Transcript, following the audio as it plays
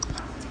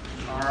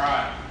All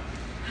right.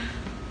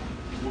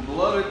 Well,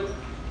 beloved,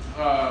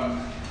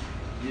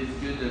 it's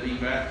good to be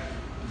back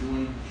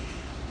doing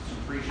some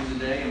preaching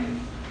today.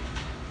 I'm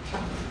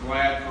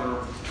glad for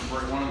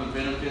one of the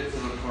benefits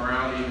of a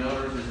plurality of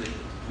elders is that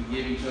we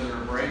give each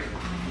other a break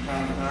from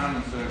time to time.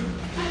 And so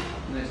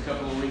the next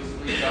couple of weeks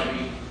at least I'll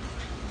be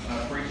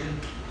preaching.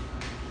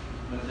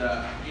 But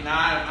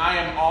I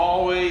am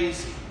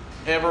always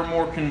ever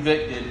more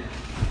convicted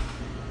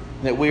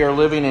that we are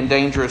living in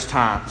dangerous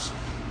times.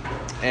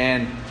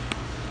 And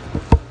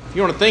if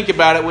you want to think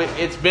about it,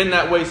 it's been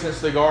that way since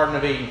the Garden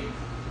of Eden.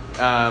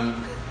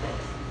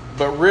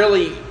 But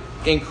really,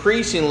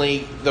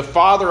 increasingly, the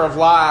father of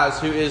lies,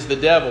 who is the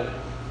devil,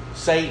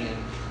 Satan,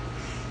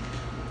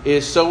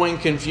 is sowing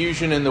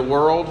confusion in the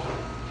world.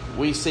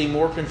 We see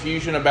more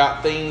confusion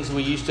about things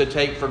we used to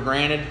take for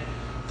granted,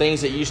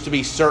 things that used to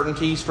be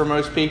certainties for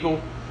most people.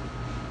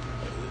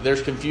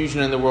 There's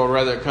confusion in the world,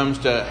 whether it comes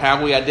to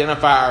how we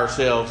identify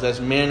ourselves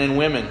as men and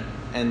women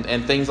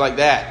and things like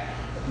that.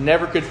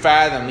 Never could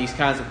fathom these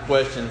kinds of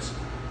questions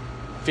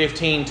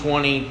 15,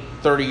 20,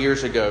 30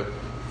 years ago.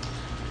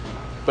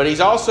 But he's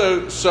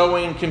also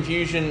sowing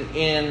confusion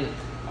in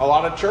a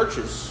lot of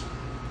churches,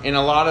 in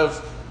a lot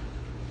of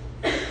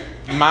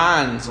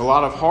minds, a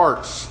lot of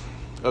hearts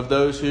of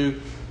those who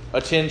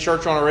attend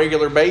church on a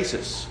regular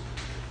basis.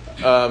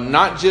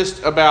 Not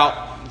just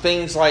about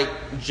things like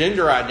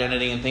gender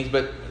identity and things,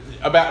 but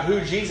about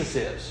who Jesus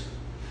is.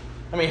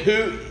 I mean,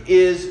 who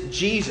is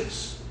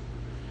Jesus?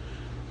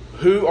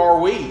 Who are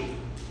we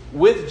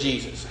with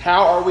Jesus?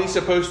 How are we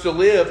supposed to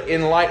live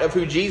in light of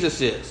who Jesus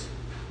is?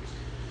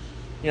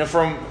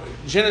 From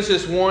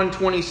Genesis 1,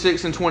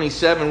 26 and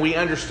 27, we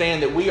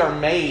understand that we are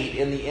made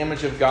in the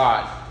image of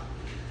God.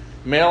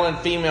 Male and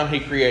female, He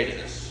created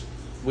us.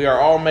 We are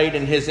all made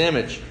in His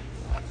image.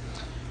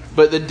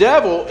 But the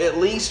devil, at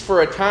least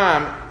for a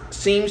time,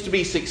 seems to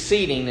be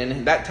succeeding,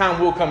 and that time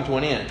will come to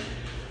an end.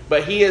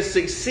 But he is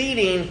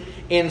succeeding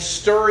in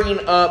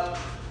stirring up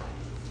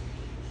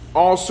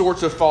all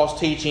sorts of false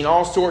teaching,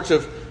 all sorts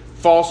of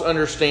false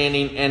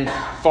understanding and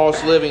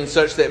false living,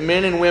 such that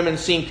men and women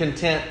seem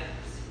content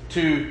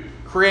to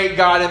create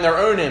God in their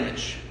own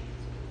image.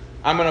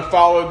 I'm going to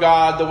follow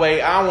God the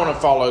way I want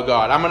to follow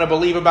God. I'm going to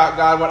believe about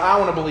God what I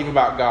want to believe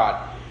about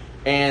God.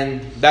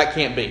 And that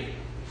can't be.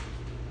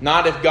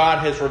 Not if God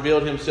has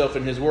revealed Himself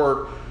in His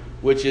Word,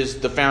 which is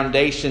the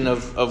foundation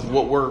of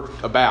what we're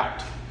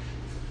about.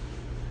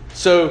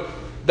 So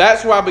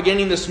that's why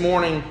beginning this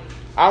morning,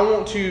 I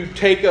want to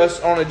take us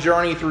on a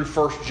journey through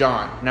 1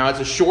 John. Now, it's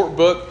a short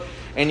book,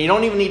 and you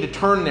don't even need to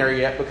turn there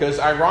yet, because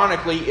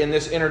ironically, in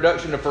this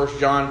introduction to 1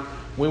 John,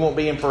 we won't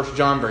be in 1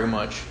 John very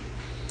much.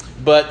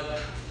 But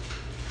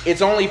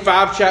it's only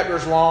 5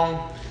 chapters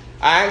long.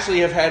 I actually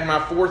have had my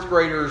 4th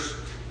graders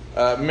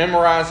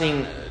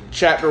memorizing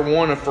chapter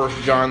 1 of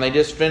 1 John. They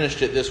just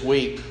finished it this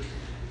week.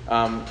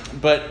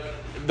 But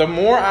the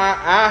more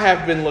I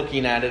have been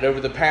looking at it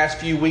over the past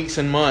few weeks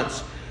and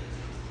months,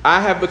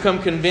 I have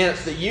become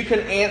convinced that you can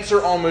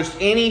answer almost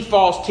any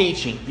false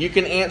teaching. You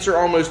can answer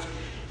almost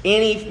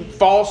any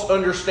false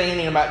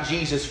understanding about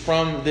Jesus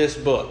from this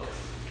book.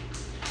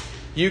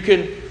 You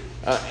can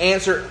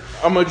answer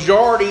a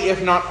majority,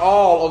 if not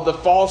all, of the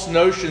false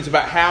notions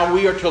about how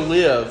we are to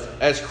live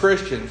as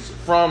Christians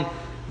from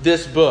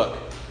this book.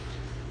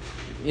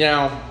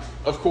 Now,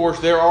 of course,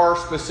 there are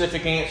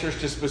specific answers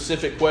to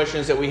specific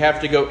questions that we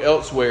have to go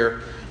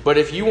elsewhere. But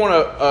if you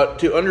want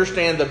to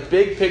understand the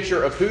big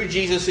picture of who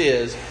Jesus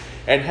is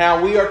and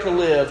how we are to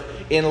live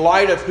in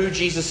light of who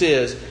Jesus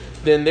is,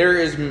 then there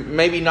is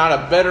maybe not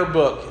a better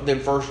book than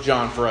 1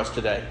 John for us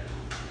today.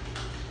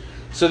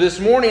 So this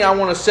morning I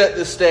want to set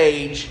the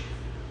stage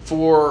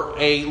for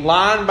a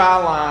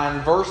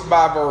line-by-line,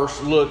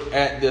 verse-by-verse look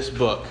at this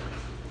book.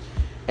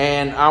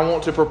 And I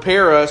want to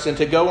prepare us, and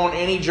to go on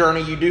any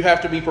journey, you do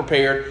have to be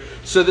prepared.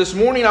 So this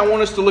morning I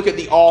want us to look at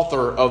the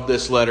author of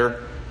this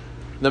letter,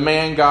 the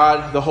man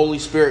God, the Holy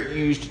Spirit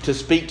used to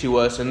speak to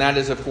us, and that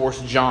is, of course,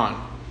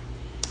 John.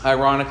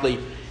 Ironically,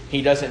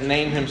 he doesn't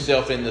name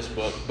himself in this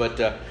book, but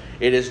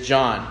it is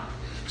John.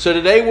 So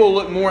today we'll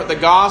look more at the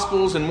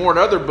Gospels and more at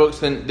other books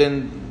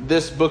than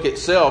this book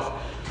itself,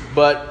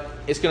 but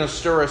it's going to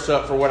stir us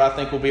up for what I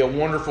think will be a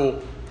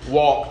wonderful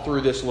walk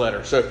through this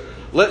letter. So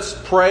let's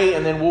pray,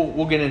 and then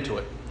we'll get into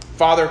it.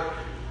 Father,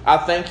 I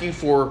thank You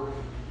for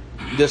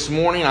this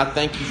morning. I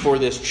thank You for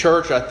this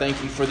church. I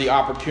thank You for the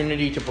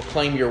opportunity to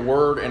proclaim Your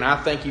word, and I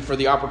thank You for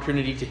the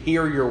opportunity to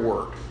hear Your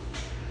word.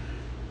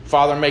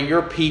 Father, may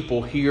Your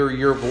people hear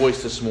Your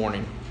voice this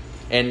morning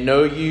and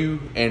know You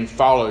and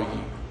follow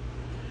You.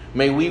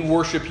 May we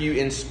worship You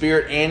in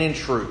spirit and in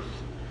truth.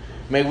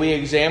 May we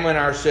examine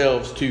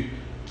ourselves to,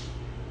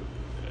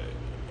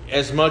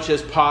 as much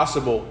as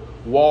possible,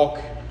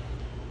 walk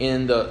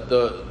in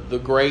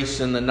the grace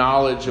and the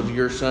knowledge of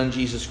Your Son,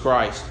 Jesus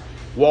Christ.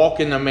 Walk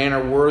in the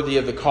manner worthy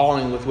of the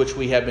calling with which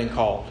we have been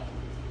called.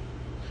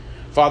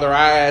 Father,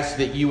 I ask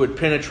that You would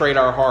penetrate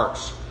our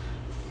hearts,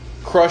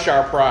 crush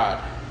our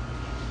pride,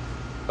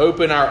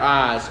 open our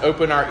eyes,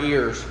 open our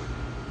ears,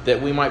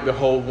 that we might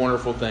behold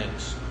wonderful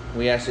things.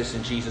 We ask this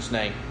in Jesus'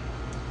 name.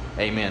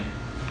 Amen.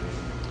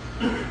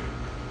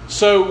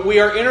 So we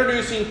are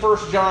introducing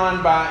 1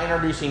 John by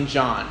introducing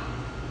John.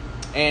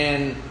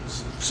 And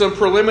some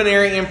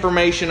preliminary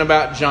information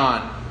about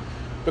John.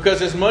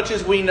 Because as much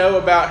as we know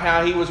about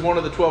how he was one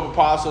of the 12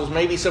 apostles,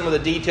 maybe some of the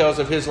details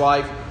of his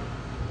life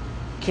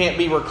can't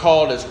be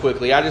recalled as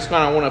quickly. I just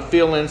kind of want to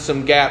fill in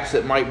some gaps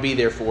that might be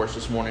there for us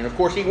this morning. Of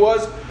course, he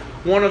was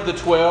one of the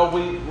 12.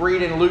 We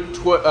read in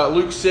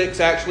Luke 6,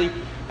 actually,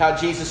 how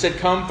Jesus said,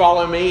 "Come,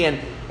 follow me,"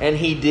 and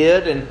he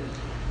did. And,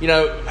 you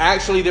know,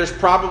 actually there's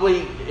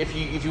probably, if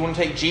you want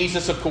to take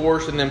Jesus, of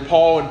course, and then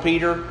Paul and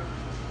Peter,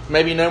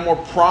 maybe no more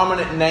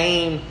prominent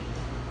name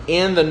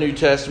in the New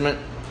Testament.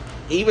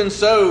 Even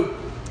so,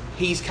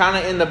 he's kind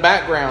of in the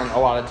background a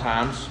lot of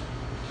times.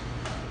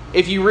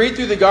 If you read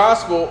through the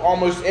gospel,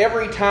 almost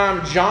every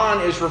time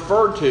John is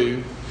referred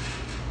to,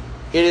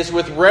 it is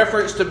with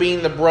reference to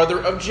being the brother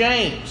of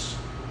James.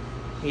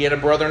 He had a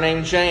brother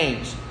named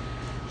James.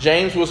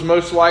 James was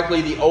most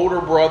likely the older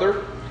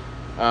brother.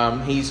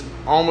 He's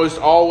almost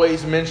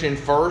always mentioned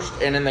first,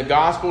 and in the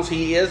Gospels,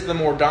 he is the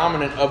more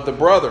dominant of the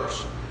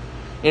brothers.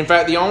 In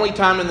fact, the only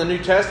time in the New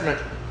Testament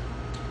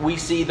we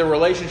see the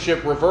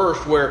relationship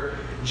reversed, where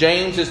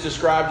James is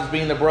described as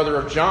being the brother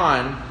of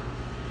John,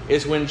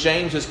 is when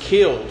James is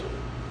killed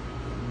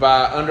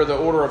under the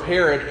order of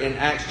Herod in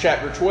Acts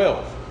chapter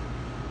 12.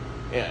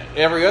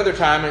 Every other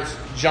time it's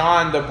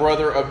John, the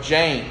brother of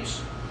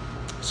James.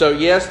 So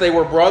yes, they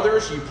were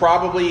brothers. You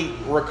probably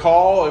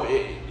recall,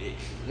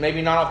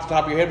 maybe not off the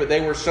top of your head, but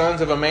they were sons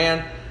of a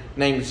man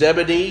named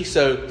Zebedee.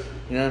 So,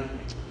 you know,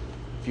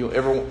 if you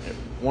ever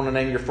want to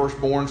name your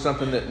firstborn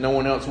something that no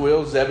one else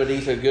will,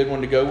 Zebedee's a good one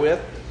to go with.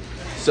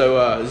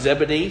 So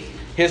Zebedee.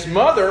 His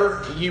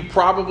mother, you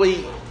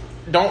probably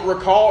don't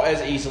recall as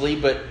easily,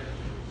 but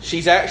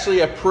she's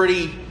actually a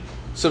pretty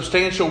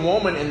substantial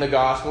woman in the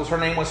Gospels. Her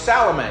name was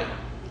Salome.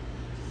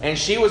 And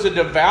she was a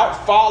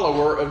devout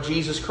follower of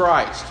Jesus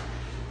Christ.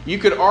 You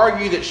could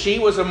argue that she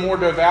was a more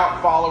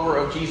devout follower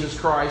of Jesus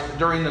Christ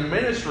during the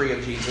ministry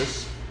of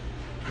Jesus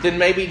than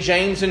maybe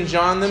James and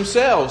John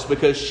themselves,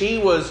 because she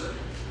was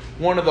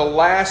one of the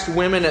last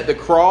women at the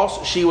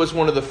cross. She was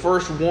one of the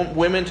first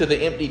women to the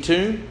empty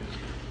tomb.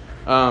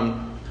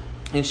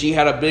 And she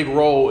had a big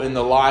role in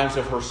the lives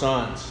of her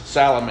sons,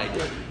 Salome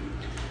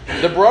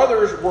did. The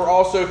brothers were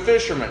also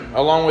fishermen,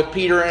 along with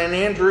Peter and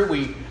Andrew.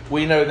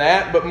 We know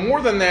that. But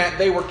more than that,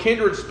 they were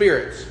kindred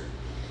spirits.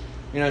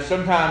 You know,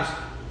 sometimes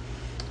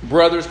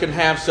brothers can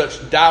have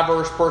such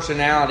diverse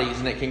personalities,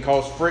 and it can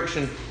cause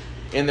friction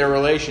in their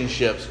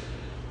relationships.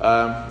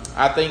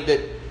 I think that,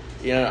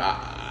 you know,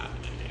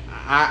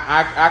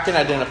 I can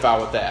identify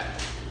with that.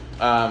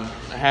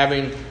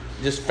 Having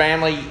just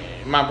family,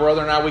 my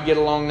brother and I, we get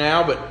along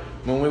now, but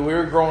when we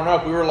were growing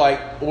up, we were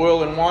like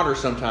oil and water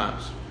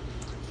sometimes.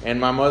 And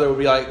my mother would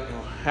be like,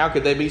 how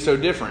could they be so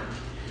different?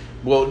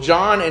 Well,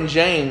 John and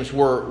James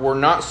were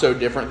not so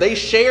different. They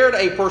shared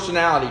a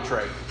personality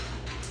trait.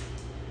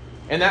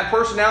 And that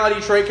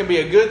personality trait can be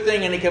a good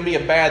thing and it can be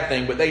a bad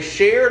thing. But they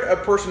shared a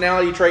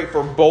personality trait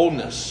for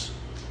boldness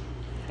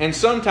and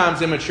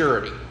sometimes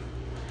immaturity.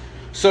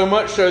 So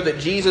much so that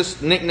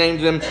Jesus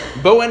nicknamed them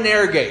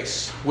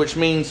Boanerges, which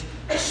means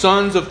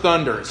sons of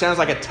thunder. It sounds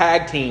like a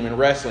tag team in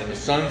wrestling, the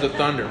sons of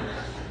thunder.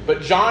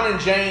 But John and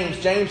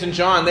James and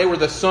John, they were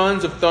the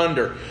sons of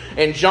thunder.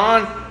 And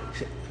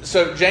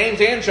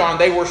James and John,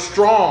 they were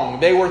strong,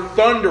 they were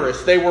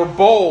thunderous, they were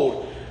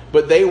bold,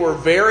 but they were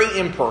very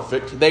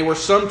imperfect. They were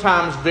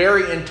sometimes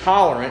very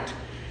intolerant,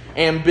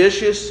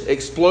 ambitious,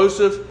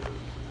 explosive,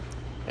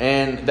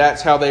 and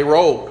that's how they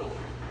rolled.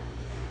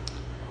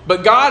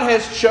 But God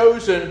has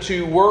chosen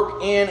to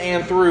work in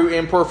and through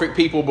imperfect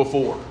people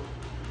before.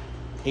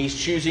 He's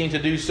choosing to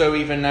do so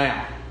even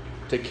now,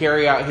 to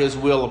carry out His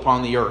will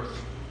upon the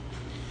earth.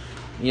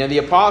 You know, the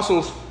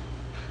apostles,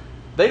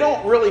 they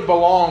don't really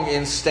belong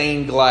in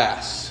stained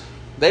glass.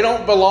 They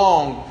don't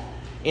belong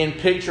in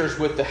pictures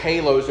with the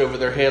halos over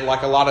their head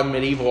like a lot of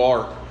medieval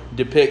art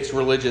depicts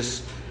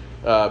religious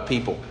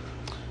people.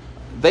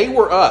 They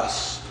were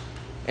us,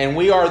 and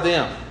we are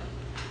them.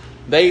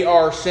 They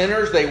are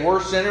sinners. They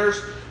were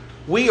sinners.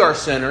 We are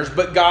sinners,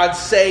 but God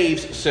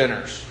saves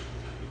sinners.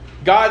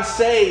 God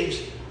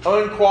saves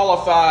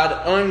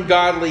unqualified,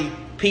 ungodly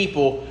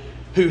people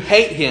who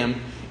hate Him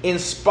in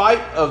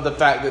spite of the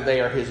fact that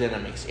they are His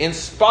enemies, in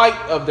spite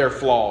of their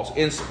flaws,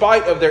 in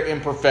spite of their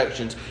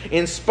imperfections,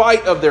 in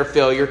spite of their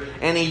failure.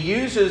 And He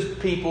uses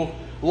people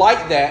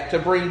like that to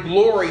bring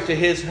glory to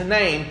His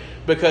name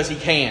because He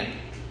can,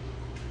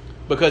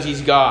 because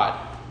He's God.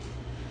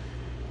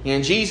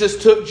 And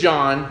Jesus took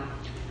John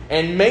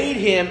and made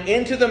him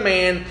into the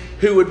man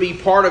who would be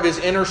part of His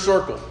inner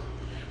circle,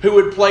 who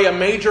would play a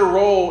major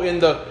role in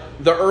the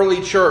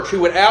early church, who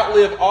would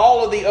outlive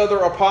all of the other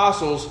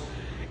apostles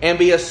and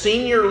be a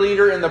senior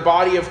leader in the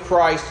body of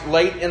Christ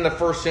late in the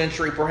first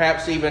century,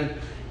 perhaps even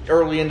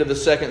early into the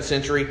second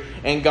century.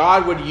 And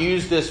God would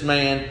use this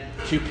man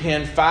to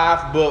pen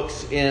 5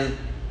 books in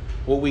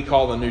what we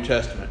call the New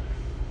Testament.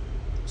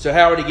 So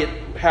how would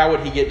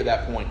he get to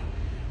that point?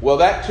 Well,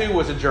 that too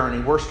was a journey.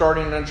 We're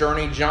starting a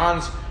journey.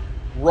 John's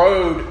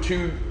road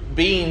to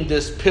being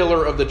this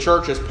pillar of the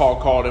church, as Paul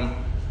called him,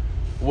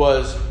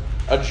 was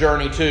a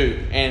journey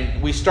too.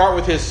 And we start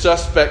with his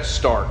suspect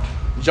start.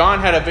 John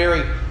had a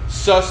very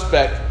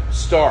suspect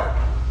start.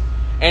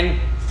 And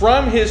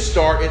from his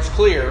start, it's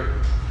clear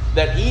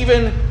that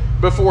even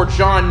before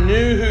John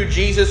knew who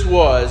Jesus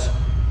was,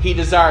 he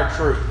desired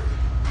truth.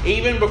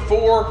 Even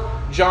before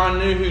John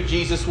knew who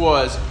Jesus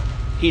was,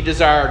 he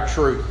desired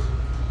truth.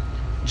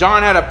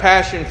 John had a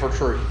passion for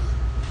truth.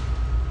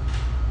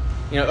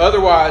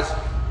 Otherwise,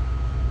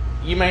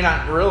 you may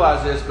not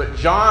realize this, but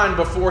John,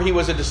 before he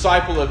was a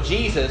disciple of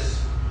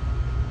Jesus,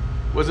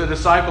 was a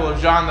disciple of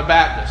John the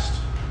Baptist.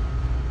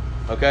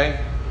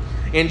 Okay?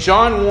 In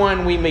John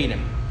 1, we meet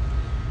him.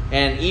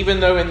 And even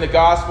though in the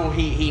gospel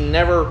he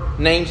never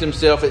names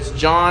himself, it's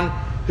John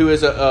who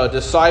is a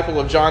disciple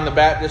of John the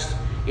Baptist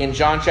in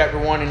John chapter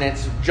 1. And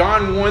it's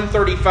John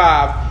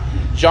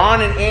 1:35.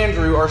 John and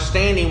Andrew are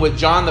standing with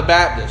John the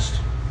Baptist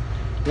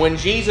when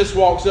Jesus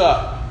walks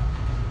up.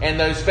 And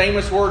those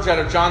famous words out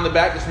of John the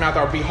Baptist's mouth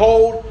are,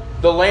 "Behold,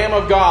 the Lamb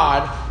of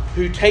God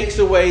who takes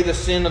away the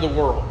sin of the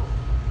world."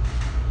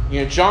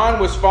 John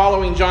was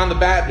following John the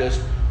Baptist,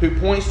 who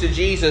points to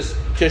Jesus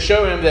to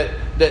show him that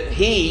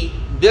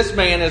this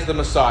man is the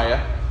Messiah.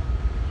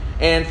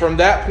 And from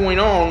that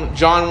point on,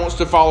 John wants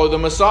to follow the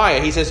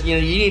Messiah. He says, you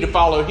need to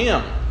follow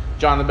him.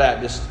 John the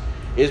Baptist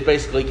is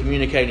basically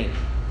communicating.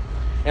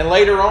 And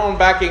later on,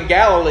 back in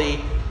Galilee,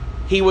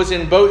 he was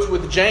in boats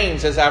with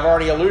James, as I've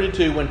already alluded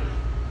to,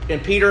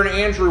 and Peter and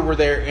Andrew were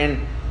there,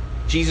 and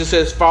Jesus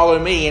says, "Follow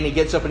me," and he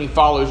gets up and he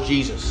follows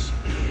Jesus.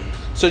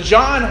 So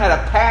John had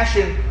a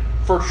passion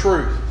for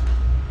truth.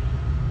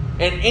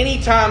 And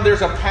anytime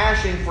there's a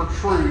passion for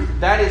truth,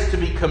 that is to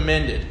be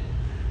commended.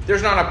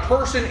 There's not a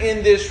person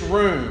in this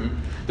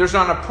room, there's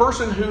not a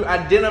person who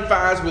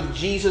identifies with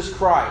Jesus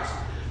Christ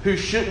who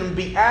shouldn't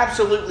be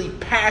absolutely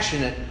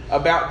passionate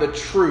about the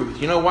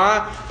truth. You know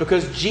why?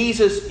 Because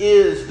Jesus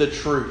is the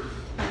truth.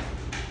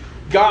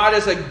 God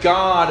is a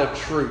God of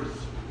truth.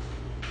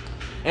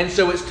 And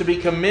so it's to be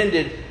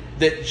commended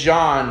that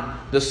John,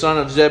 the son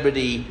of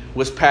Zebedee,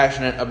 was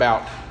passionate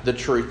about the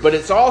truth. But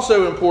it's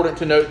also important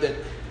to note that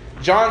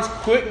John's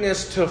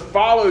quickness to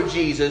follow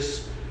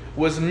Jesus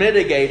was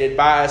mitigated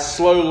by a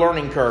slow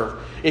learning curve.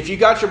 If you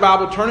got your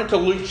Bible, turn it to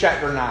Luke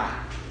chapter 9.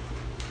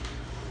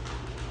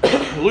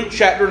 Luke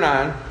chapter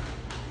 9.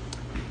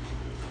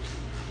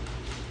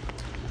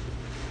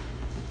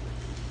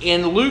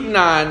 In Luke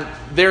 9,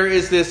 there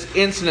is this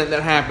incident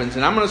that happens.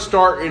 And I'm going to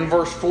start in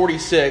verse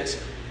 46.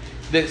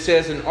 That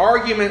says, an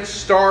argument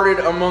started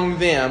among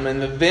them,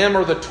 and the them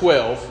are the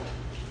 12.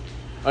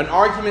 An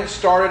argument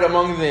started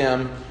among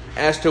them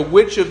as to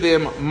which of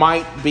them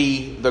might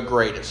be the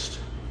greatest.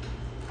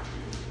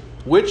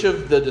 Which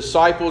of the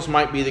disciples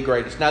might be the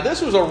greatest. Now,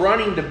 this was a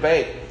running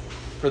debate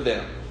for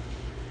them.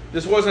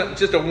 This wasn't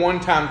just a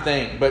one-time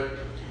thing, but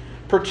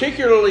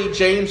particularly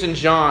James and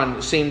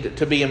John seemed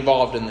to be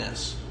involved in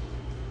this.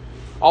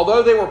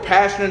 Although they were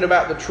passionate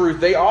about the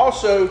truth, they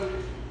also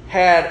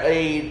had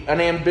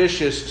an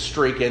ambitious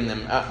streak in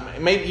them.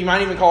 Maybe you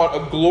might even call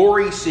it a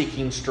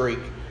glory-seeking streak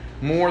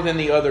more than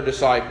the other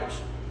disciples.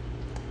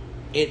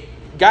 It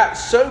got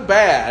so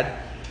bad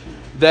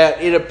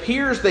that it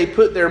appears they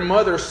put their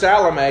mother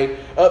Salome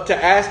up to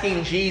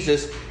asking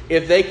Jesus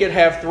if they could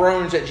have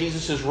thrones at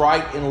Jesus'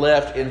 right and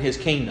left in his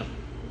kingdom.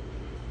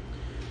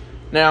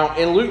 Now,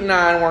 in Luke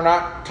 9, we're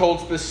not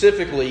told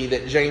specifically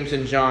that James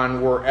and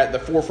John were at the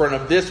forefront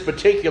of this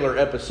particular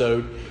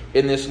episode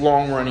in this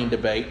long-running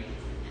debate.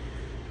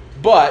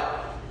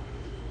 But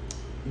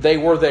they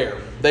were there.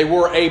 They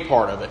were a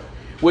part of it,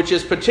 which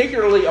is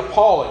particularly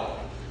appalling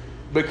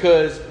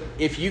because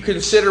if you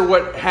consider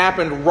what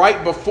happened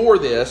right before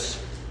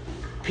this,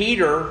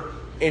 Peter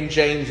and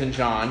James and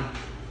John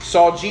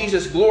saw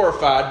Jesus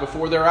glorified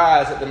before their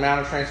eyes at the Mount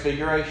of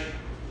Transfiguration.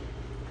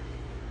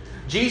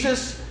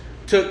 Jesus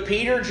took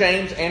Peter,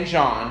 James, and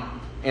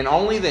John, and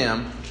only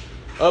them,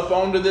 up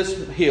onto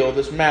this hill,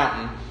 this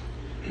mountain,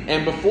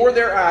 and before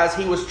their eyes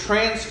he was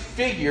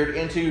transfigured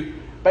into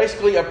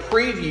basically a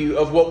preview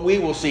of what we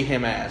will see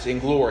him as in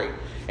glory.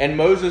 And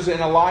Moses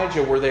and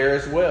Elijah were there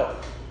as well.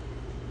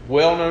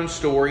 Well-known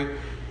story.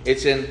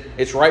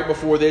 It's right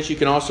before this. You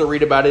can also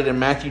read about it in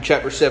Matthew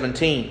chapter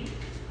 17.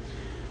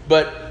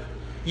 But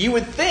you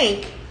would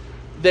think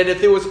that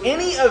if there was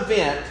any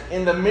event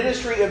in the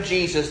ministry of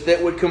Jesus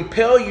that would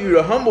compel you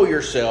to humble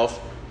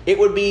yourself, it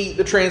would be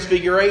the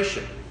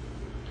Transfiguration.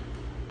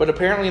 But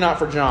apparently not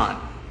for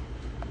John.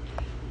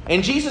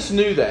 And Jesus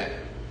knew that.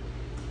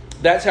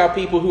 That's how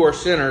people who are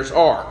sinners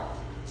are.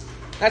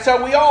 That's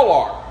how we all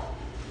are.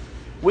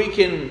 We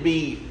can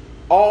be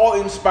all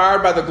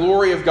inspired by the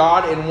glory of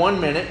God in 1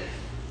 minute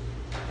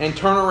and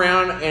turn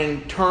around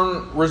and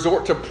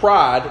resort to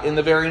pride in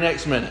the very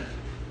next minute.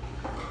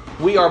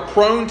 We are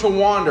prone to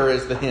wander,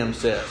 as the hymn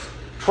says.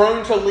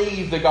 Prone to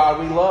leave the God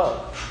we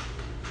love.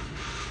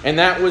 And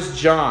that was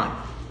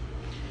John.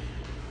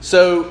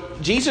 So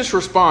Jesus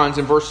responds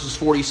in verses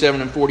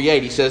 47 and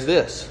 48. He says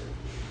this.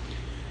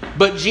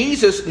 But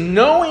Jesus,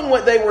 knowing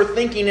what they were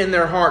thinking in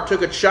their heart,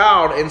 took a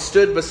child and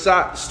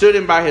stood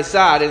him by his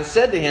side and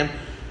said to him,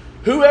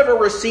 Whoever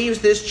receives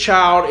this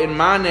child in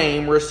my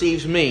name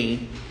receives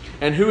me,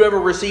 and whoever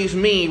receives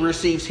me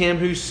receives him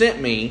who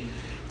sent me.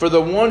 For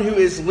the one who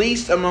is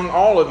least among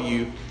all of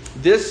you,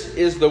 this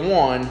is the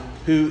one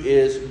who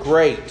is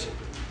great."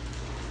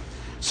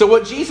 So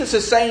what Jesus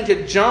is saying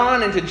to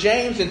John and to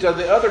James and to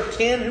the other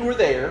 10 who were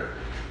there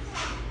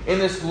in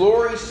this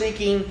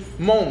glory-seeking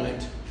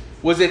moment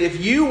was that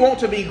if you want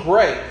to be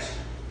great,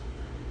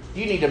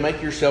 you need to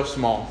make yourself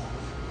small.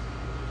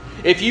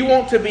 If you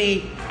want to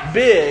be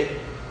big,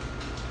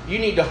 you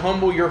need to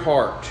humble your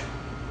heart.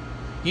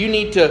 You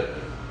need to,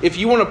 if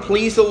you want to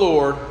please the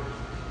Lord,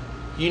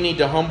 you need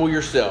to humble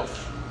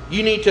yourself.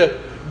 You need to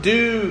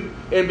do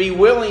and be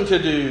willing to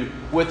do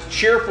with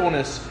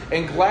cheerfulness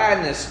and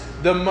gladness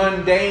the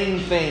mundane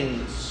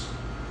things.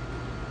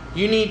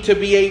 You need to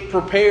be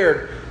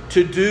prepared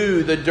to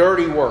do the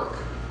dirty work.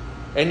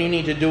 And you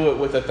need to do it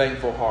with a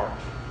thankful heart.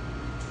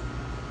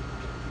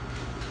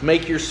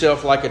 Make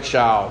yourself like a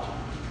child.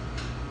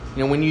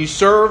 You know, when you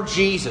serve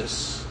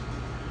Jesus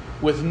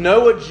with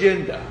no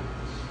agenda,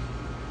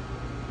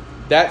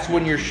 that's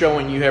when you're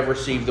showing you have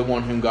received the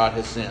one whom God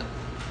has sent.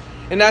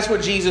 And that's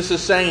what Jesus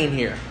is saying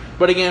here.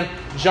 But again,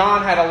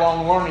 John had a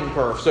long learning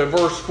curve. So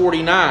verse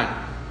 49.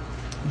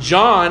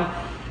 John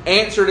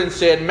answered and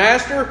said,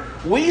 "Master,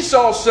 we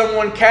saw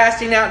someone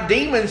casting out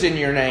demons in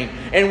your name,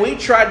 and we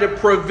tried to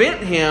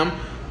prevent him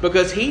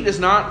because he does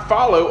not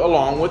follow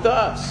along with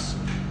us."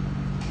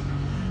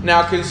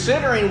 Now,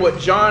 considering what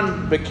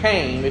John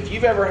became, if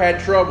you've ever had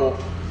trouble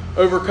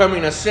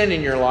overcoming a sin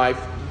in your life,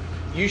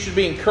 you should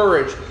be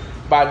encouraged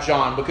by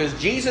John, because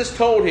Jesus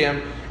told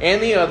him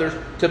and the others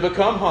to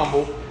become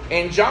humble,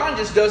 and John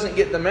just doesn't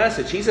get the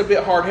message. He's a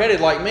bit hard-headed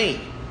like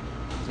me.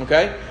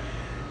 Okay?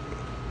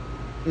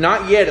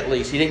 Not yet, at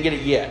least. He didn't get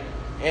it yet.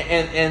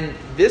 And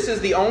this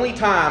is the only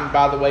time,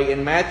 by the way,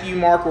 in Matthew,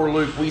 Mark, or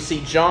Luke, we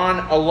see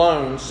John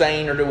alone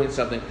saying or doing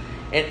something.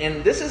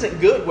 And this isn't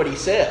good what he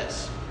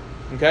says.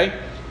 Okay?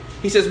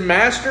 He says,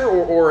 "Master,"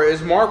 or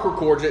as Mark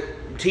records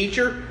it,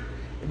 "teacher."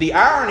 The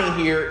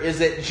irony here is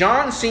that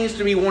John seems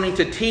to be wanting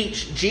to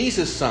teach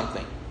Jesus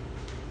something.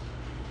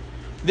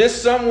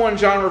 This someone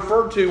John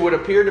referred to would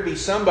appear to be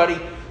somebody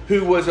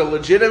who was a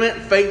legitimate,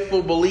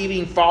 faithful,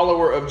 believing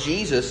follower of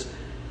Jesus,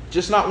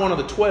 just not one of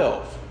the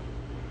 12.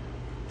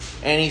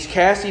 And he's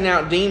casting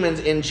out demons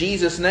in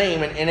Jesus'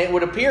 name, and it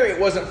would appear it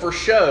wasn't for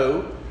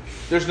show.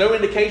 There's no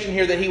indication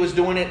here that he was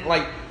doing it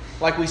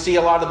like we see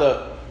a lot of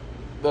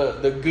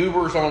the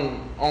goobers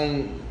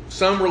on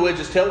some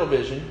religious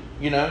television,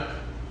 you know,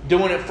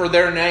 doing it for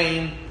their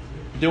name,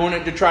 doing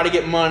it to try to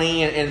get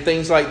money and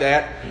things like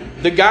that.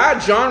 The guy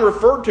John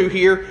referred to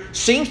here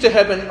seems to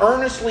have been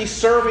earnestly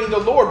serving the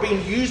Lord,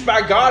 being used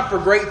by God for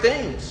great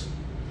things.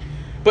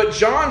 But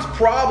John's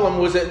problem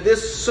was that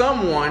this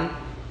someone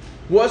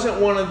wasn't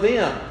one of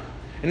them.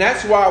 And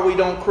that's why we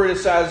don't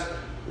criticize,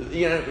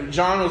 you know,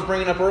 John was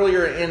bringing up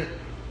earlier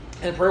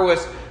in prayer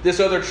with this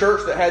other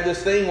church that had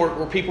this thing where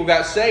people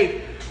got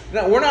saved.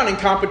 No, we're not in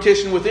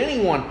competition with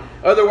anyone.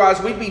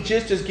 Otherwise, we'd be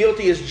just as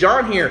guilty as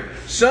John here.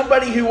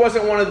 Somebody who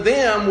wasn't one of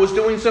them was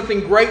doing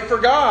something great for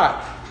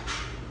God.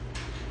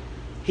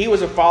 He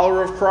was a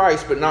follower of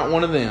Christ, but not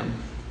one of them.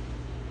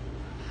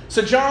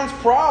 So John's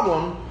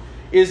problem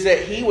is that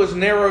he was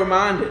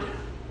narrow-minded.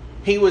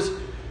 He was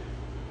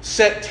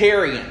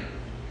sectarian.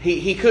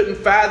 He couldn't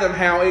fathom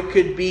how it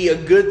could be a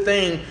good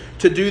thing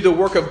to do the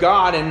work of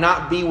God and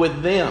not be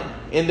with them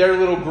in their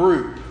little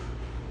group.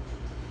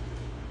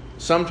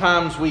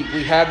 Sometimes we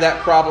have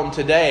that problem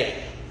today.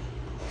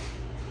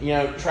 You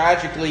know,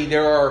 tragically,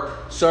 there are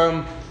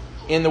some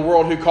in the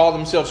world who call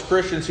themselves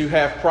Christians who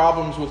have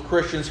problems with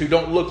Christians who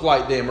don't look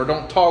like them, or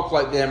don't talk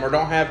like them, or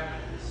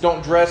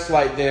don't dress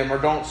like them, or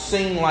don't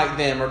sing like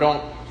them, or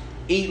don't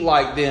eat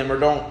like them, or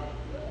don't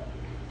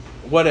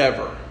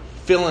whatever.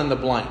 Fill in the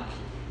blank.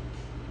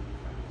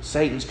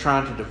 Satan's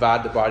trying to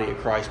divide the body of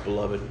Christ,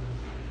 beloved.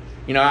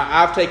 You know,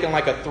 I've taken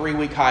like a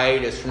 3-week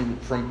hiatus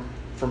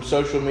from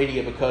social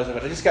media because of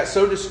it. I just got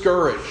so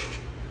discouraged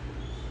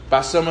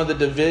by some of the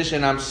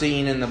division I'm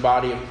seeing in the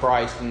body of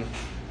Christ. And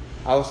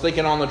I was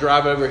thinking on the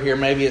drive over here,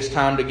 maybe it's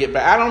time to get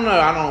back. I don't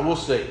know. We'll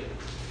see.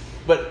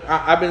 But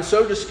I've been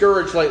so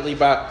discouraged lately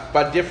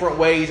by different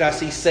ways I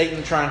see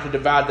Satan trying to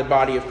divide the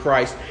body of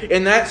Christ.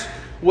 And that's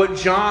what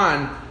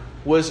John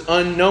was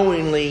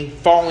unknowingly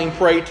falling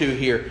prey to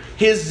here.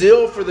 His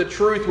zeal for the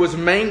truth was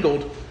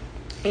mangled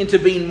into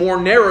being more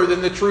narrow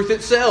than the truth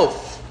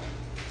itself.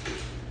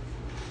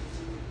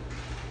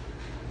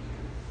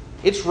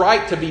 It's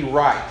right to be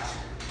right.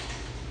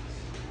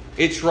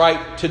 It's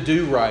right to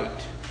do right.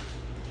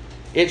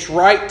 It's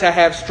right to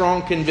have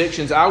strong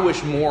convictions. I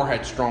wish more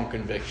had strong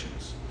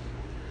convictions.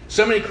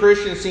 So many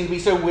Christians seem to be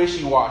so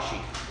wishy-washy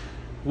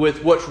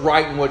with what's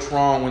right and what's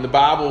wrong when the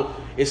Bible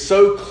is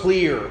so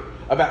clear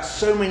about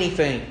so many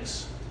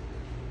things.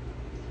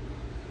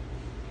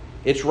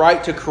 It's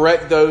right to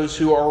correct those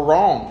who are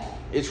wrong.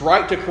 It's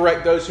right to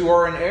correct those who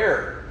are in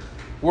error.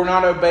 We're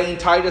not obeying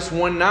Titus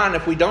 1:9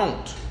 if we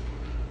don't.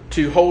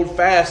 To hold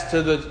fast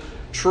to the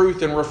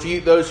truth and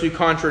refute those who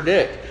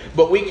contradict.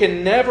 But we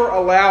can never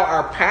allow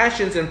our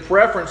passions and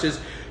preferences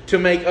to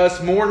make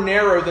us more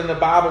narrow than the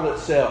Bible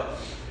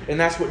itself. And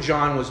that's what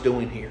John was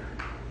doing here.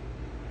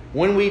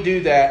 When we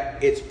do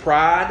that, it's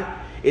pride,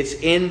 it's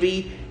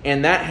envy,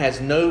 and that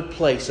has no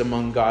place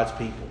among God's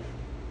people.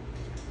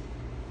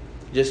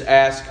 Just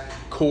ask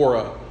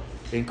Korah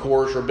in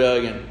Korah's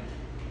rebellion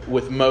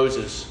with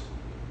Moses.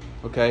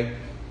 Okay?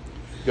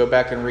 Go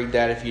back and read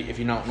that if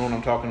you don't know what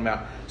I'm talking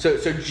about.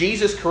 So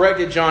Jesus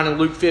corrected John in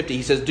Luke 50.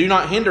 He says, "Do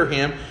not hinder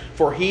him,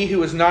 for he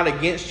who is not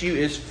against you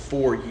is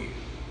for you."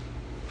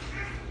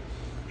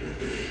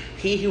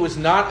 He who is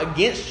not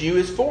against you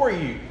is for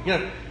you. You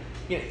know,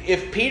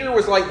 if Peter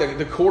was like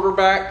the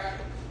quarterback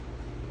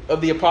of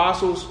the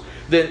apostles,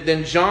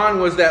 then John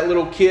was that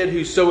little kid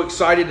who's so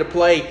excited to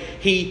play,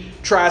 he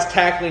tries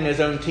tackling his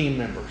own team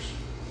members.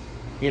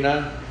 You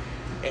know?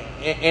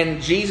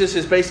 And Jesus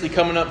is basically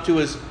coming up to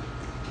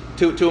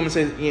him and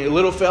saying,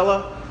 "Little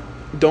fella,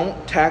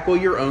 don't tackle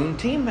your own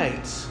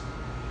teammates.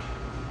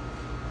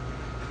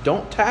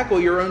 Don't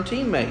tackle your own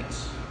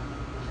teammates."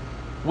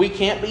 We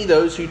can't be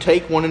those who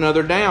take one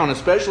another down,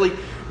 especially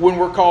when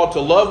we're called to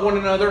love one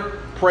another,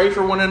 pray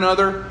for one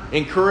another,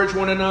 encourage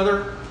one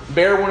another,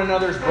 bear one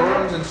another's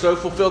burdens, and so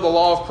fulfill the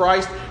law of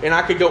Christ. And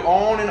I could go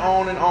on and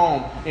on and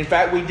on. In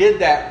fact, we did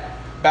that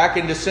back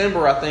in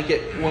December, I think,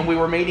 when we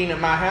were meeting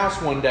at my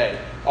house one day.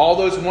 All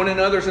those one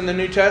another's in the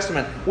New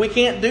Testament. We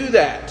can't do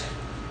that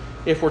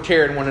if we're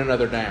tearing one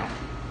another down.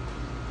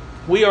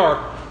 We are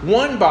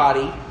one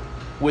body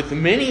with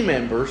many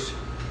members,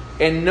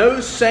 and no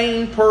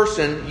sane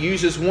person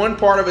uses one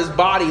part of his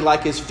body,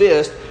 like his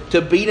fist,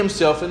 to beat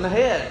himself in the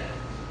head.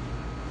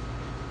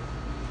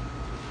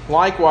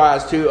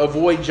 Likewise, to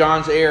avoid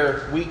John's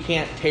error, we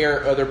can't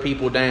tear other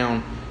people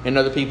down and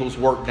other people's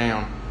work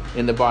down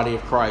in the body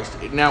of Christ.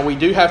 Now, we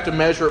do have to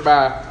measure it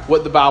by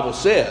what the Bible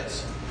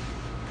says,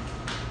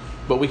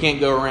 but we can't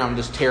go around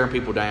just tearing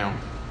people down.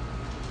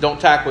 Don't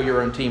tackle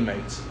your own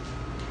teammates.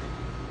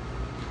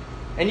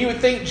 And you would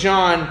think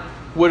John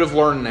would have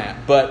learned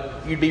that, but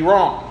you'd be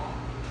wrong.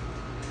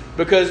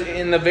 Because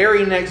in the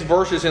very next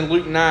verses in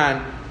Luke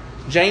 9,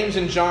 James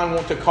and John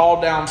want to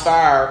call down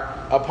fire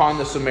upon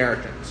the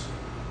Samaritans.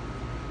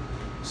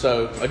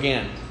 So,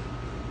 again,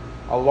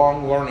 a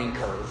long learning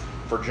curve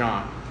for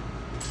John.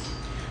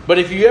 But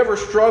if you ever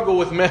struggle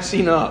with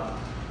messing up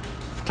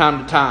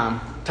time to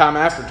time, time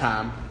after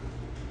time,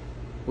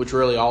 which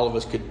really all of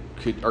us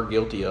are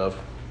guilty of,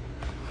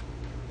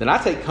 then I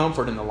take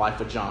comfort in the life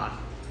of John.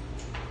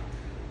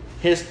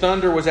 His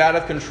thunder was out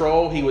of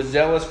control. He was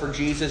zealous for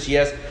Jesus,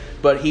 yes,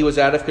 but he was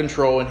out of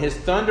control. And his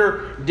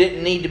thunder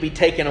didn't need to be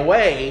taken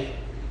away.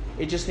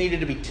 It just needed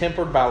to be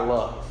tempered by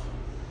love.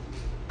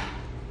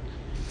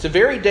 It's a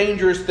very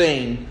dangerous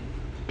thing.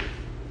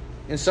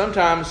 And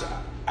sometimes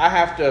I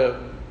have to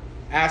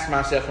ask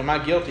myself, am I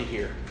guilty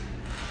here?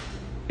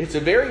 It's a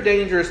very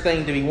dangerous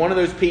thing to be one of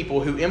those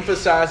people who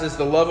emphasizes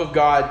the love of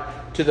God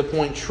to the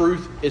point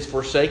truth is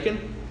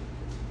forsaken.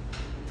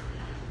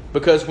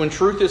 Because when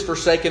truth is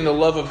forsaken, the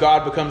love of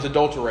God becomes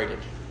adulterated.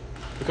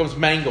 It becomes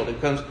mangled.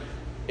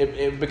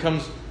 It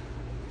becomes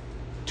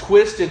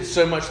twisted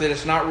so much that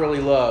it's not really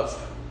love.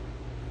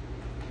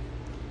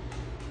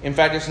 In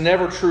fact, it's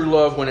never true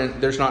love when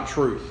there's not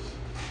truth.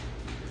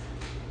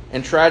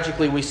 And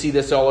tragically, we see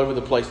this all over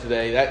the place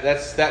today.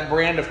 That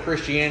brand of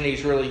Christianity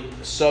is really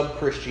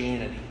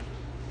sub-Christianity.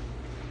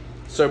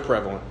 So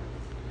prevalent.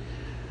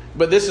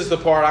 But this is the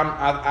part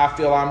I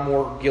feel I'm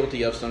more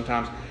guilty of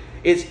sometimes.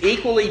 It's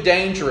equally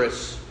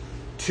dangerous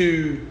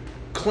to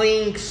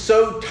cling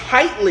so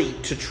tightly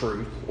to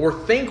truth, or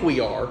think we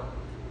are,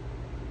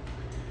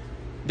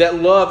 that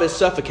love is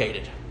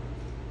suffocated.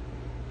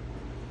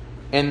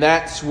 And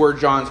that's where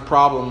John's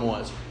problem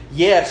was.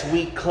 Yes,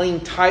 we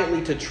cling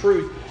tightly to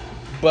truth,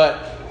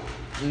 but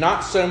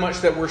not so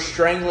much that we're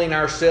strangling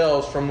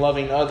ourselves from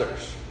loving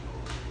others.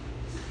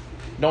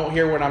 Don't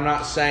hear what I'm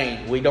not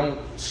saying. We don't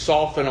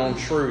soften on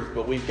truth,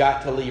 but we've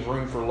got to leave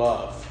room for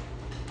love.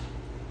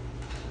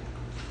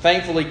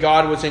 Thankfully,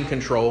 God was in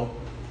control.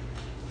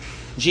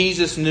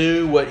 Jesus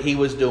knew what he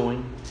was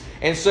doing.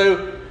 And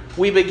so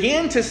we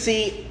begin to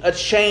see a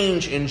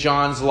change in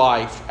John's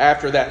life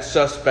after that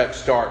suspect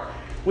start.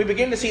 We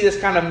begin to see this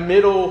kind of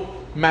middle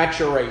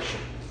maturation.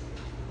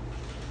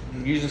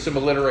 I'm using some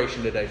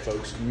alliteration today,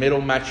 folks. Middle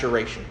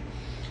maturation.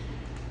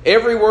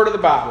 Every word of the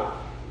Bible,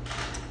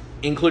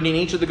 including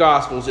each of the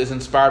Gospels, is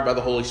inspired by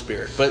the Holy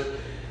Spirit. But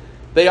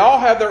they all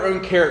have their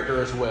own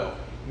character as well.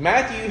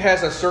 Matthew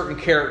has a certain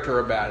character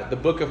about it. The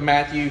book of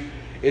Matthew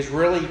is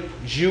really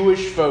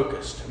Jewish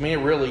focused. I mean,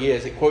 it really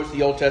is. It quotes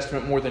the Old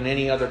Testament more than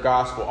any other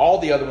gospel. All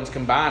the other ones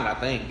combined, I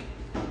think.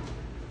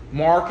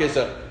 Mark is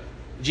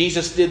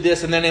Jesus did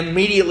this, and then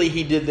immediately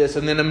he did this,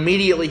 and then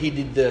immediately he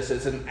did this.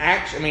 It's an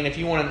action. I mean, if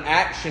you want an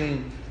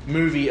action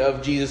movie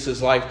of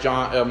Jesus' life,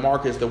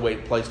 Mark is the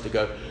place to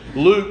go.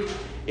 Luke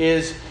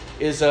is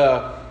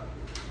a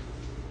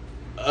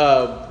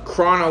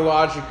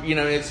chronological.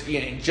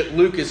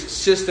 Luke is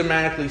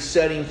systematically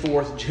setting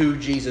forth who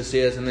Jesus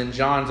is, and then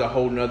John's a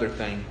whole other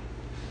thing.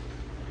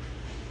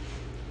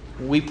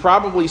 We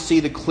probably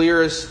see the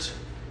clearest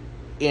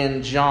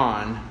in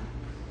John,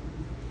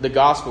 the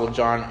Gospel of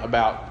John,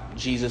 about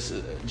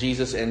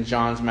Jesus and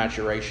John's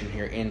maturation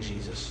here in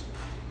Jesus.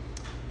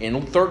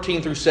 In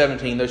 13 through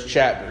 17, those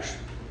chapters,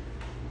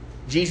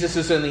 Jesus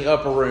is in the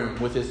upper room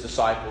with his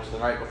disciples the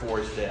night before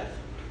his death.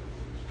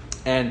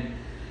 And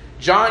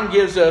John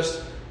gives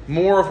us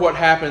more of what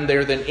happened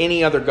there than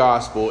any other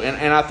gospel.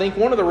 And I think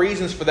one of the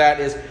reasons for that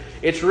is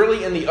it's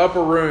really in the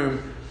upper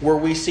room where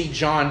we see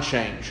John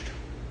changed.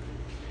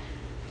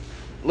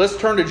 Let's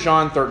turn to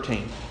John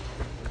 13.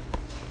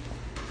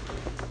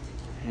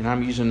 And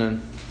I'm using a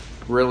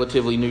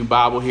relatively new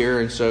Bible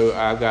here, and so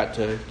I've got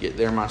to get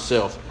there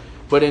myself.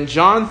 But in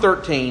John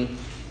 13,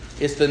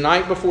 it's the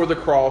night before the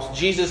cross.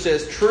 Jesus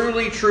says,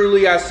 "Truly,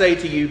 truly, I say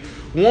to you,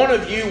 one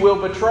of you will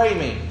betray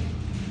me."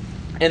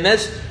 And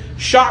this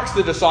shocks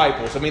the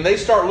disciples. I mean, they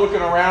start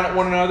looking around at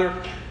one another,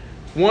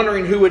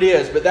 wondering who it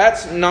is. But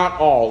that's not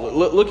all.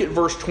 Look at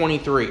verse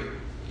 23.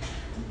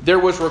 "There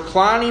was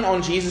reclining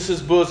on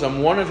Jesus'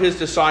 bosom one of his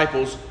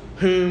disciples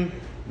whom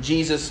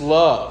Jesus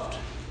loved."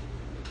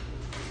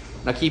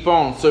 Now keep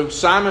on. "So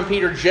Simon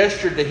Peter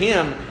gestured to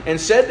him and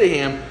said to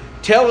him,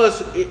 'Tell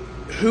us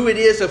who it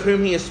is of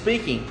whom he is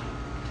speaking.'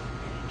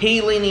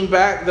 He, leaning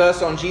back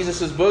thus on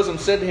Jesus' bosom,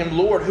 said to him,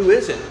 'Lord, who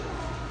is it?'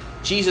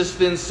 Jesus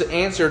then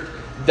answered,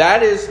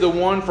 'That is the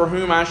one for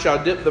whom I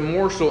shall dip the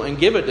morsel and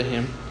give it to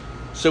him.'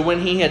 So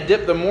when he had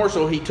dipped the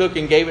morsel, he took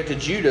and gave it to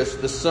Judas,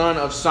 the son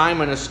of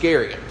Simon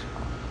Iscariot."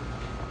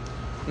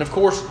 And of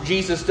course,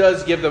 Jesus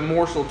does give the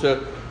morsel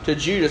to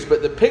Judas,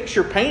 but the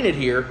picture painted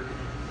here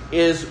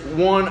is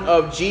one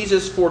of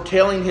Jesus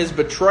foretelling his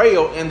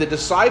betrayal and the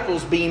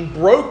disciples being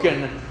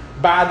broken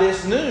by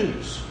this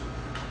news.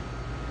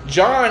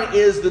 John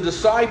is the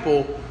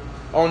disciple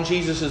on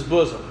Jesus'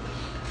 bosom.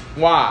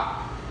 Why?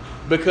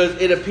 Because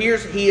it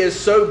appears he is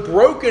so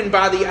broken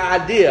by the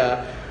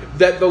idea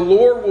that the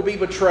Lord will be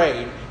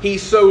betrayed.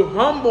 He's so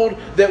humbled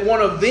that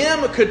one of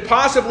them could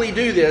possibly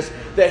do this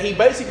that he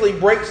basically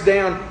breaks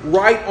down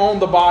right on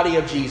the body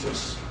of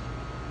Jesus.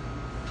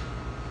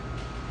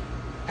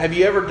 Have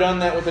you ever done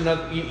that with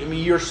another?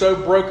 You're so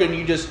broken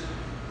you just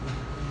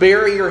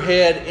bury your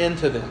head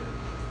into them,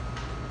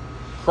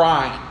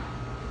 crying,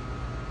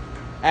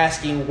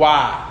 asking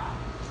why,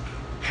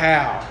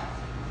 how,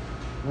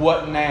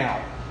 what now?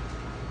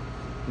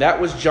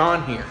 That was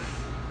John here.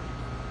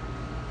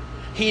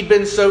 He'd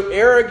been so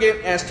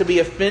arrogant as to be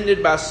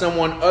offended by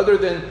someone other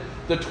than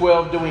the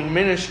 12 doing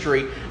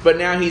ministry, but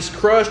now he's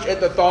crushed at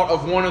the thought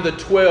of one of the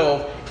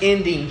 12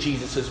 ending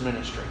Jesus'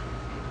 ministry.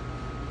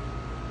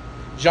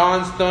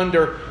 John's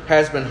thunder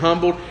has been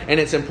humbled, and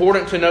it's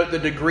important to note the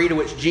degree to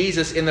which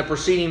Jesus in the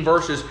preceding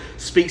verses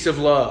speaks of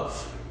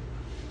love.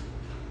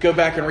 Go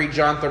back and read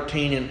John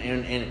 13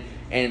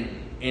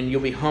 and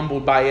you'll be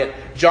humbled by it.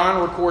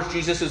 John records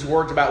Jesus'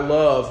 words about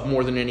love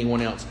more than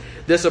anyone else.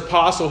 This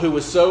apostle who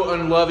was so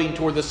unloving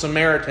toward the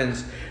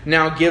Samaritans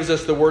now gives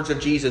us the words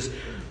of Jesus.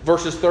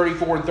 Verses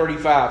 34 and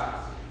 35.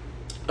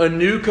 "A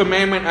new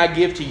commandment I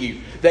give to you,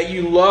 that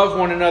you love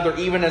one another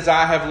even as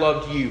I have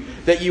loved you,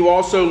 that you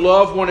also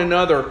love one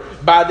another.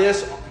 By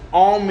this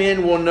all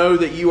men will know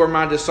that you are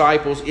my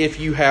disciples if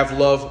you have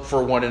love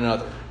for one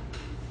another."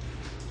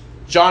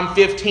 John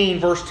 15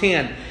 verse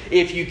 10.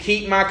 "If you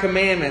keep my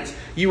commandments,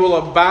 you will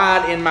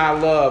abide in my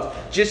love,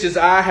 just as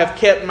I have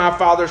kept my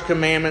Father's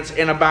commandments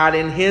and abide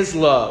in his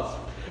love."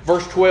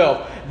 Verse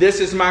 12. "This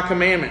is my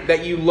commandment,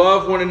 that you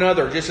love one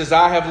another, just as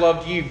I have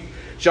loved you."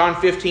 John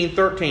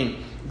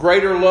 15:13.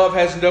 "Greater love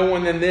has no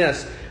one than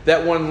this,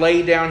 that one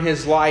lay down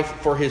his life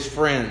for his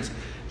friends."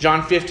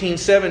 John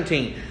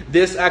 15:17.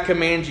 "This I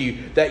command you,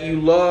 that you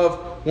love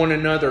one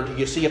another." Do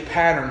you see a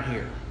pattern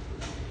here?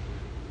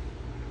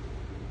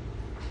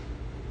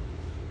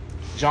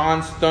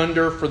 John's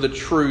thunder for the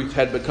truth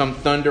had become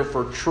thunder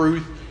for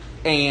truth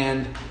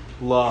and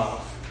love.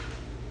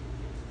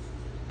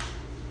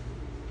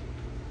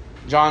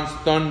 John's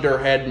thunder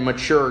had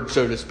matured,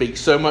 so to speak,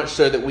 so much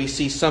so that we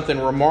see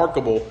something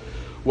remarkable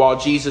while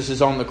Jesus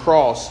is on the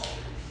cross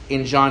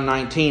in John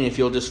 19. If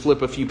you'll just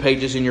flip a few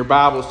pages in your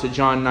Bibles to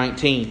John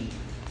 19.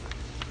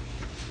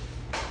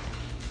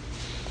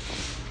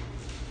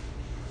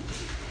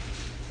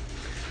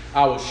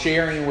 I was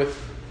sharing with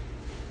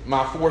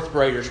my fourth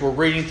graders. We're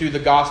reading through the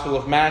Gospel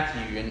of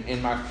Matthew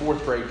in my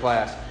fourth grade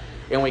class.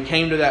 And we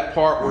came to that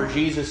part where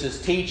Jesus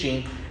is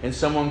teaching and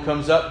someone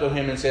comes up to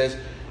him and says,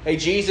 "Hey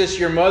Jesus,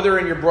 your mother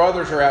and your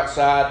brothers are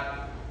outside."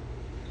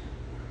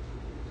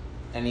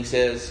 And he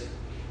says,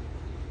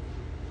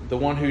 "The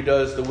one who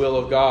does the will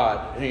of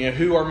God."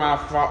 Who are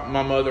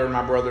my mother and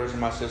my brothers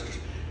and my sisters?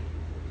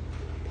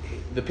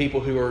 The people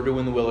who are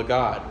doing the will of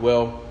God.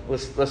 Well,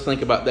 let's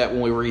think about that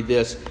when we read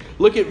this.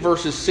 Look at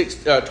verses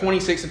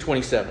 26 and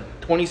 27.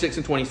 26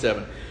 and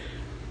 27.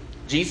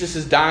 Jesus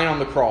is dying on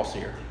the cross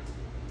here.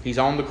 He's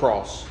on the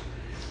cross.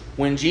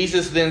 "When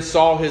Jesus then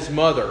saw his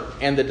mother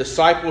and the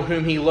disciple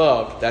whom he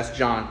loved," that's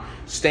John,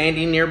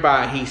 "standing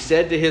nearby, he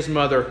said to his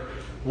mother,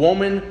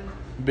 'Woman,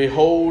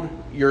 behold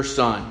your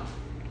son.'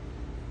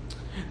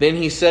 Then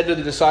he said to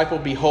the disciple,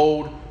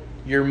 'Behold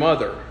your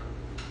mother.'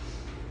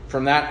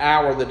 From that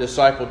hour the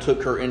disciple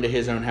took her into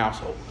his own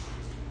household."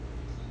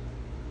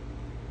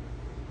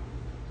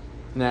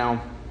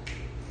 Now,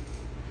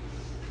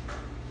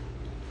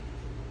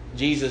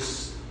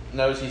 Jesus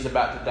knows he's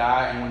about to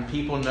die, and when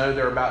people know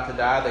they're about to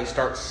die, they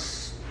start,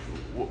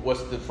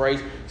 what's the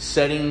phrase?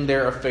 Setting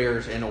their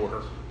affairs in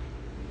order.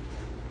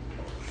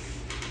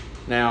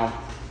 Now,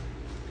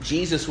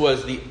 Jesus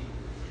was the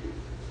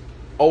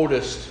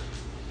oldest,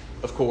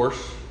 of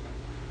course,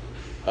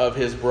 of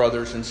his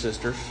brothers and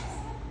sisters.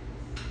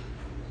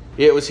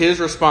 It was his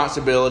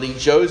responsibility.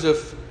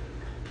 Joseph,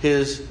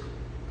 his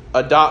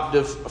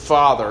adoptive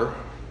father,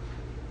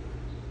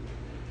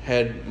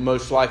 had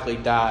most likely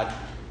died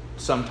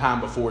sometime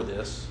before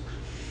this.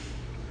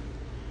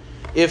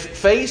 If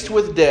faced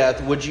with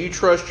death, would you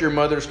trust your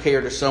mother's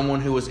care to someone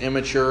who was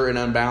immature and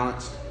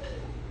unbalanced?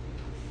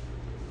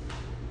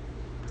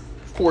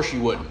 Of course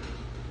you wouldn't.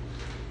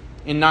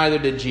 And neither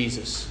did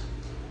Jesus.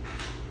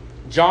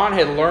 John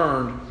had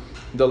learned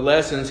the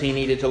lessons he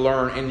needed to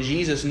learn, and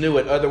Jesus knew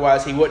it.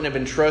 Otherwise, he wouldn't have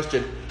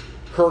entrusted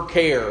her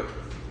care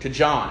to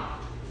John.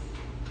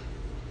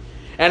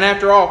 And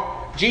after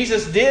all,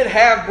 Jesus did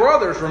have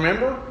brothers,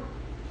 remember?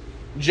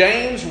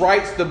 James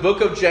writes the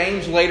book of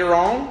James later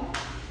on.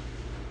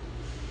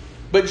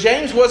 But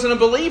James wasn't a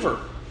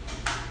believer.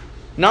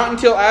 Not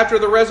until after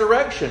the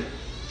resurrection.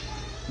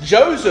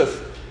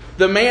 Joseph,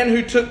 the man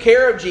who took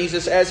care of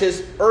Jesus as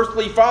his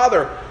earthly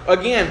father,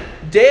 again,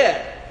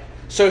 dead.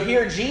 So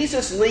here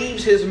Jesus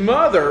leaves his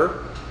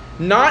mother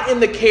not in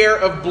the care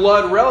of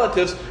blood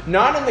relatives,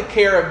 not in the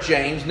care of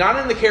James, not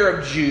in the care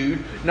of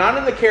Jude, not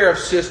in the care of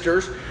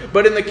sisters,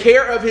 but in the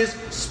care of his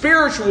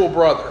spiritual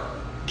brother,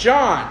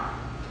 John.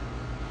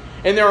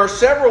 And there are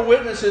several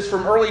witnesses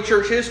from early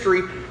church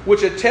history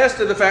which attest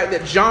to the fact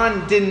that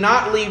John did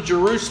not leave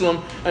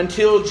Jerusalem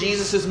until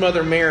Jesus'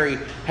 mother Mary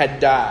had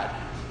died.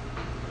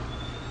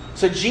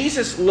 So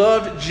Jesus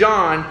loved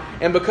John,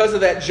 and because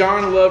of that,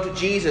 John loved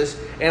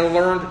Jesus and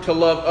learned to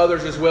love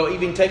others as well,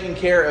 even taking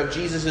care of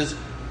Jesus'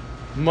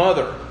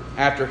 mother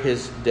after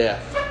his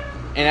death,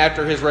 and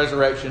after his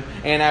resurrection,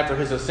 and after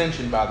his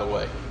ascension, by the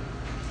way.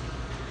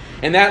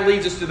 And that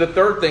leads us to the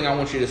third thing I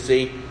want you to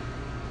see.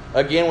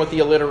 Again, with the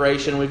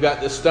alliteration, we've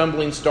got the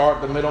stumbling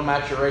start, the middle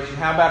maturation.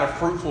 How about a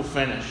fruitful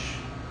finish?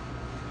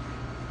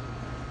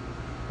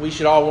 We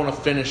should all want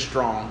to finish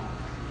strong.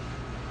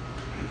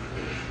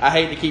 I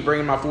hate to keep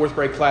bringing my 4th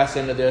grade class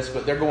into this,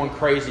 but they're going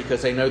crazy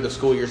because they know the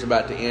school year's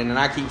about to end. And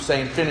I keep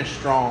saying, finish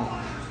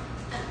strong.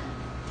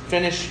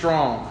 Finish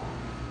strong.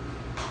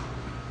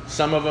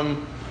 Some of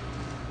them,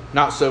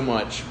 not so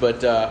much,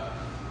 but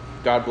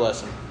God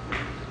bless them.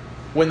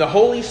 When the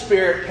Holy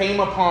Spirit came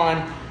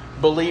upon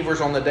believers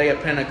on the day of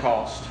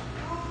Pentecost,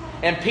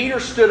 and Peter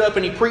stood up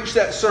and he preached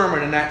that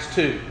sermon in Acts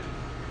 2.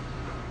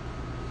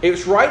 It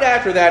was right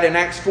after that in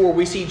Acts 4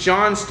 we see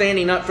John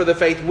standing up for the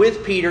faith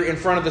with Peter in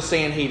front of the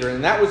Sanhedrin.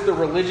 And that was the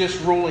religious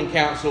ruling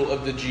council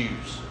of the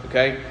Jews.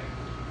 Okay?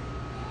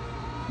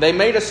 They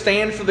made a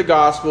stand for the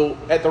gospel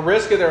at the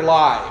risk of their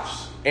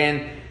lives.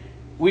 And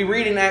we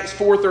read in Acts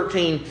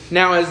 4:13,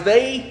 now as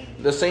they,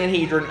 the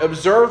Sanhedrin,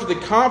 observed the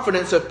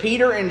confidence of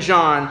Peter and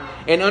John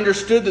and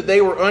understood that they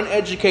were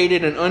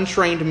uneducated and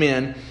untrained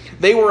men,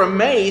 they were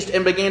amazed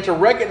and began to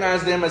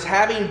recognize them as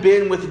having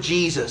been with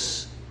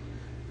Jesus.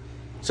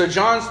 So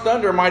John's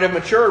thunder might have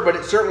matured, but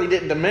it certainly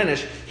didn't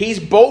diminish. He's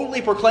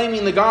boldly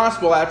proclaiming the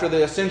gospel after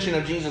the ascension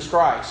of Jesus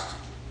Christ.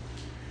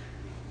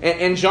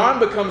 And John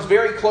becomes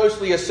very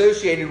closely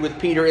associated with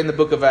Peter in the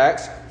book of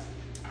Acts.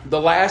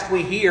 The last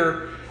we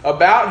hear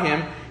about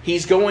him,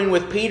 he's going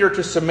with Peter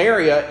to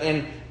Samaria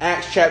in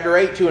Acts chapter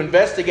 8 to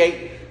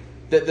investigate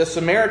that the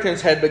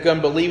Samaritans had begun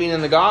believing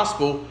in the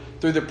gospel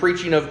through the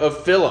preaching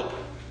of Philip.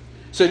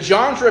 So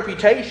John's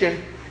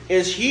reputation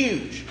is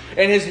huge.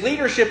 And his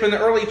leadership in the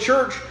early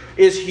church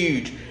is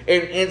huge.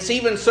 And it's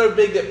even so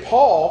big that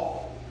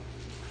Paul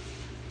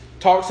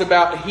talks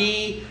about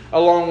he,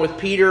 along with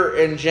Peter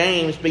and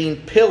James, being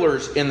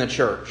pillars in the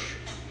church.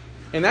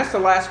 And that's the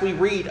last we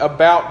read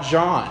about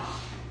John.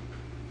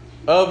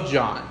 Of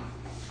John.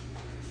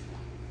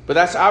 But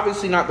that's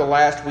obviously not the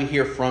last we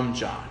hear from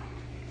John.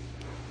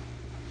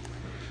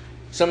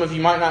 Some of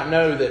you might not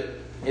know that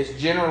it's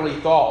generally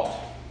thought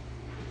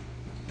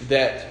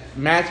that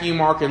Matthew,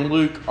 Mark, and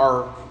Luke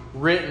are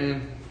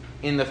written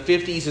in the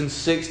 50s and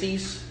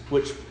 60s,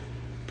 which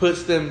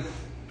puts them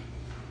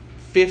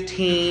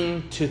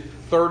 15 to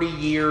 30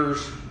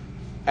 years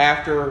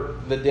after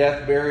the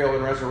death, burial,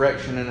 and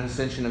resurrection and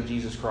ascension of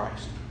Jesus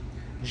Christ.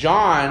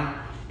 John,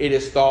 it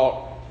is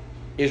thought,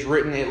 is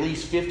written at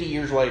least 50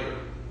 years later.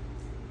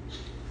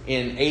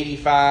 In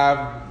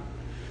 85,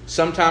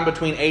 sometime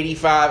between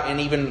 85 and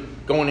even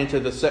going into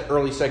the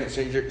early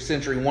 2nd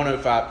century,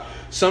 105.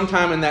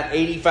 Sometime in that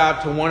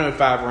 85 to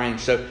 105 range.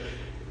 So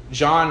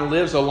John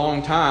lives a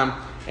long time,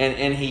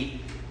 and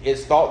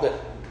it's thought that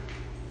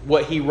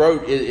what he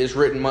wrote is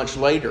written much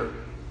later.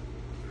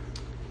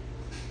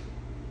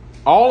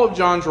 All of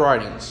John's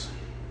writings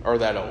are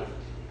that old.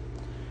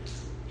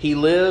 He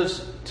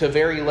lives to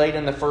very late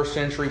in the 1st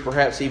century,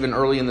 perhaps even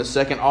early in the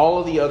 2nd. All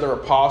of the other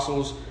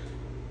apostles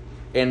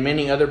and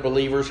many other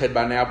believers had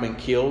by now been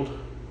killed,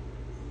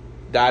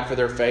 died for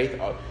their faith.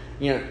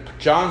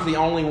 John's the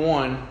only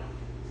one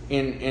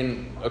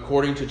in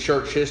according to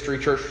church history,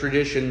 church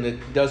tradition,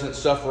 that doesn't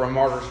suffer a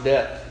martyr's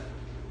death.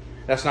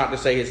 That's not to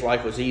say his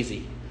life was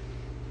easy.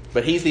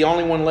 But he's the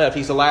only one left.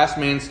 He's the last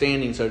man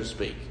standing, so to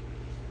speak.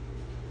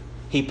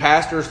 He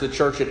pastors the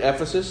church at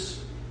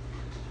Ephesus,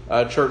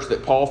 a church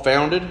that Paul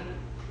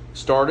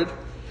started.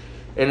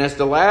 And as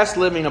the last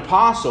living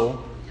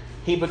apostle,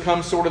 he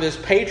becomes sort of this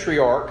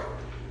patriarch,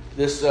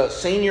 this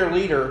senior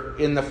leader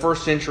in the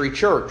first century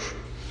church.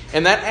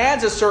 And that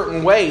adds a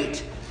certain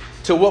weight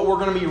to what we're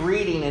going to be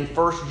reading in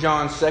 1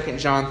 John, 2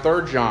 John,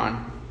 3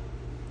 John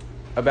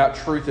about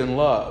truth and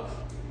love.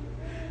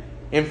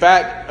 In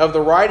fact, of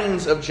the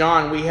writings of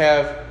John, we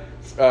have,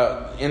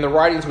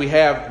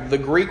 the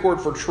Greek word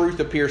for truth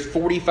appears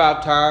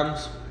 45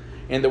 times,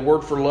 and the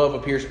word for love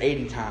appears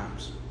 80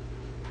 times.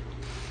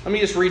 Let me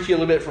just read you a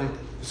little bit from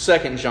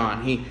 2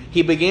 John.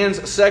 He begins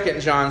 2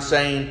 John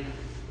saying,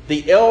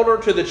 "The elder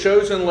to the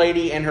chosen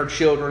lady and her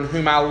children,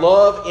 whom I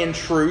love in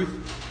truth,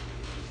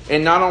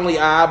 and not only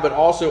I, but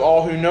also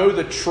all who know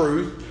the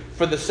truth,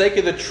 for the sake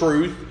of the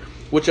truth,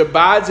 which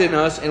abides in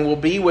us and will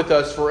be with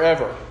us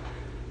forever.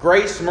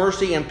 Grace,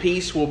 mercy, and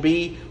peace will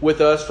be with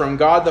us from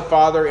God the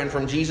Father and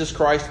from Jesus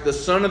Christ, the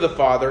Son of the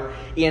Father,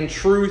 in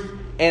truth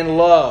and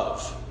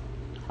love.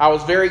 I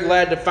was very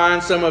glad to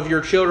find some of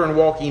your children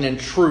walking in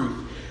truth,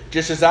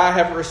 just as I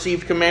have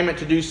received commandment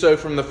to do so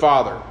from the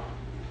Father.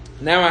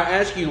 Now I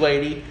ask you,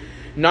 lady,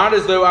 not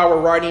as though I were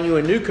writing you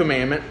a new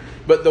commandment,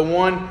 but the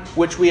one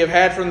which we have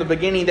had from the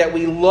beginning, that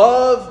we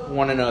love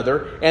one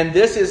another. And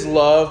this is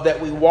love,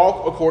 that we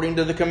walk according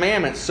to the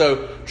commandments."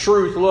 So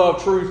truth,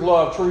 love, truth,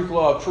 love, truth,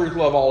 love, truth,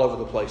 love, all over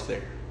the place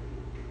there.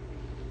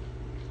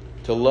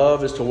 To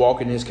love is to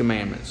walk in His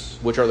commandments,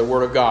 which are the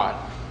Word of God.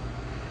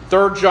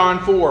 3 John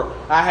 4,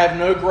 "I have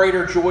no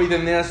greater joy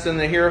than this, than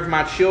to hear of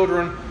my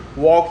children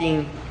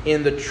walking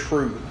in the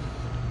truth."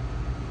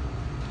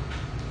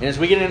 And as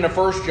we get into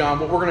 1 John,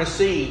 what we're going to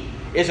see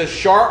is a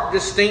sharp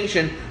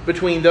distinction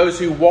between those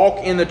who walk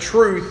in the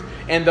truth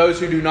and those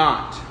who do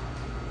not.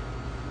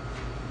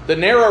 The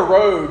narrow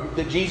road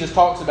that Jesus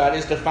talks about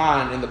is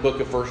defined in the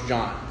book of 1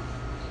 John.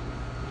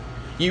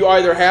 You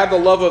either have the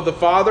love of the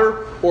Father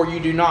or you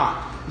do not.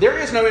 There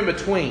is no in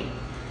between.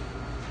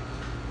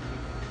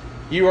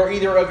 You are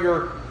either of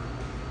your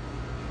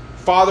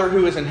Father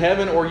who is in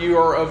heaven or you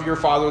are of your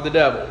father the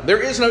devil. There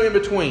is no in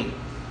between.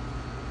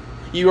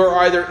 You are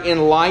either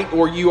in light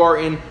or you are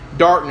in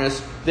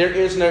darkness. There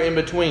is no in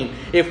between.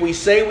 If we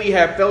say we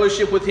have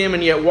fellowship with Him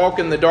and yet walk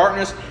in the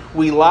darkness,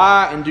 we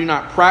lie and do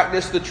not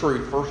practice the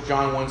truth. 1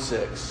 John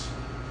 1:6.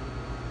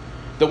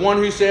 The one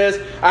who says,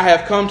 "I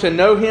have come to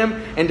know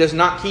Him," and does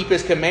not keep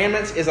His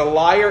commandments is a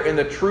liar, and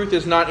the truth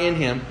is not in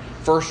him.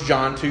 1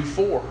 John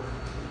 2:4.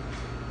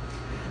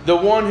 The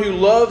one who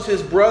loves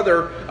his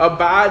brother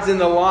abides in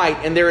the light,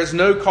 and there is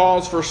no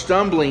cause for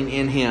stumbling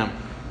in him.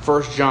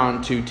 1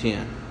 John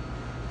 2:10.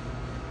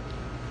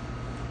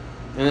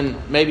 And then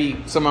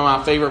maybe some of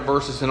my favorite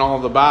verses in all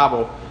of the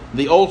Bible.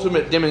 The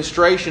ultimate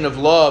demonstration of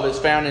love is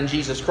found in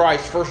Jesus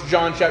Christ. 1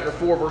 John chapter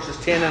 4, verses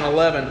 10 and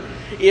 11.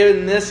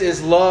 "In this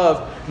is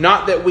love,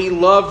 not that we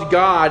loved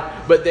God,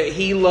 but that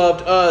He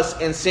loved us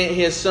and sent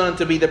His Son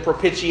to be the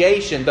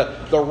propitiation,"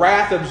 the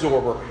wrath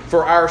absorber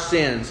for our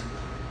sins.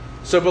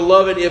 "So,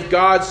 beloved, if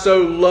God so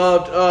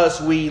loved us,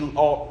 we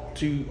ought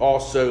to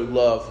also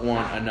love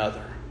one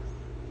another."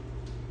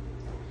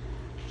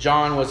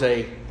 John was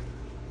a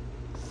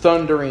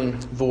thundering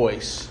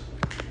voice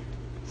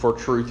for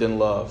truth and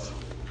love.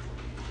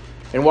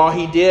 And while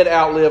he did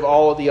outlive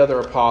all of the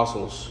other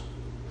apostles,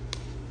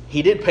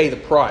 he did pay the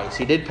price.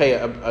 He did pay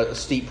a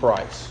steep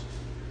price.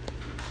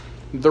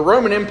 The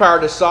Roman Empire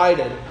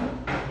decided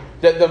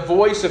that the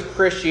voice of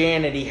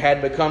Christianity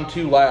had become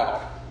too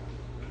loud.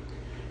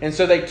 And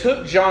so they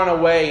took John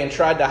away and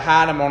tried to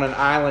hide him on an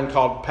island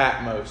called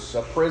Patmos,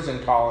 a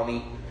prison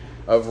colony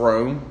of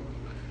Rome.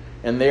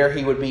 And there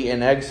he would be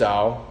in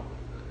exile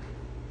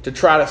to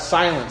try to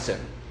silence him.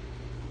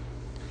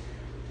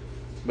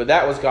 But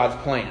that was God's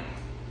plan.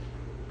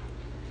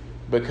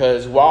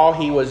 Because while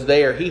he was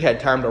there, he had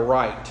time to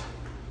write.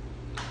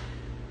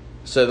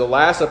 So the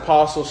last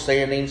apostle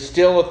standing,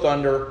 still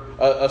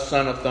a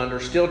son of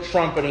thunder, still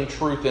trumpeting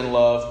truth and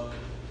love,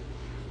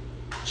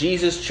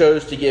 Jesus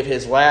chose to give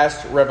His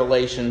last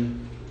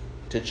revelation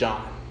to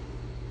John.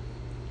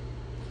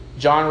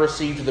 John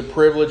received the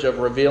privilege of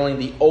revealing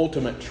the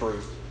ultimate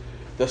truth,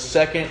 the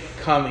second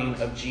coming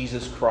of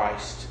Jesus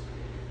Christ,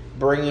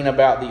 bringing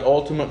about the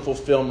ultimate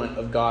fulfillment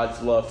of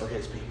God's love for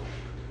His people.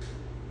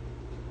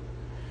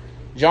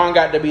 John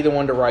got to be the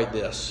one to write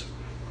this.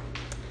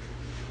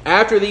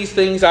 "After these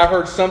things I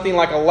heard something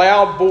like a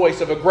loud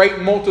voice of a great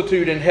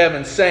multitude in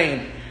heaven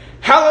saying,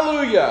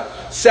 'Hallelujah!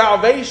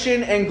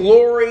 Salvation and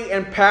glory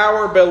and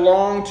power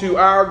belong to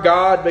our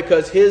God,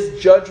 because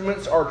His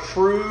judgments are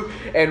true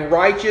and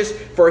righteous,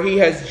 for He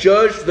has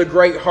judged the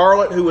great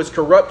harlot who is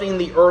corrupting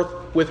the earth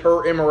with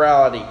her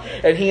immorality.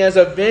 And He has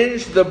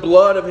avenged the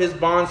blood of His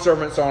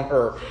bondservants on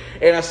her.'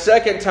 And a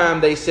second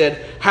time they said,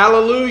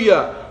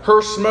 'Hallelujah!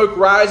 Her smoke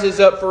rises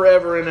up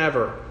forever and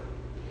ever.'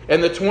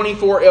 And the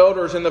 24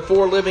 elders and the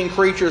 4 living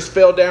creatures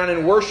fell down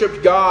and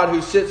worshipped God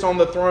who sits on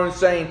the throne,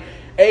 saying,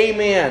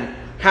 Amen,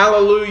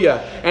 hallelujah.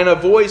 And a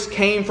voice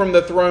came from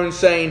the throne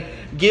saying,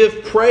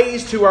 Give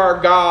praise to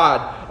our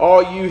God,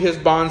 all you His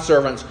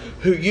bondservants,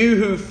 you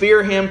who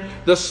fear Him,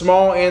 the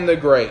small and the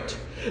great.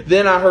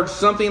 Then I heard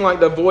something like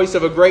the voice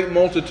of a great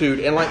multitude,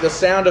 and like the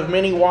sound of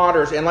many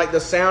waters, and like the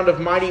sound of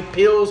mighty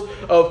peals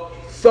of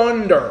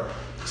thunder,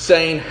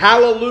 saying,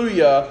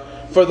 Hallelujah,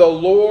 for the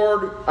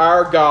Lord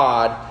our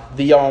God,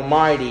 the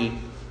Almighty,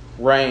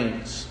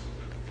 reigns.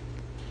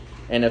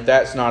 And if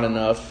that's not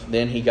enough,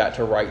 then he got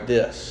to write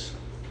this.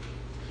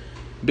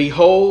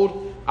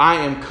 Behold, I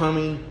am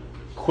coming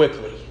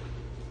quickly,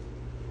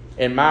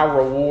 and my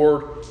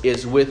reward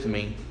is with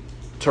me,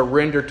 to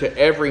render to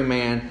every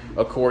man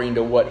according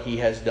to what he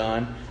has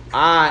done.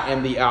 I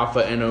am the Alpha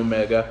and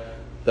Omega,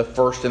 the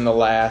first and the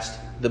last,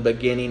 the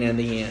beginning and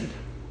the end.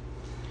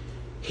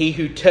 He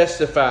who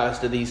testifies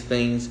to these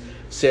things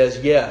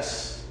says,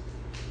 Yes,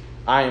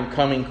 I am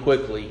coming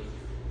quickly.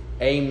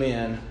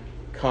 Amen.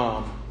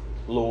 Come,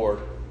 Lord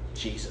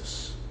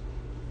Jesus.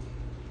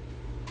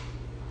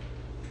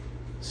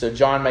 So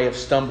John may have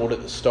stumbled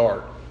at the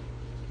start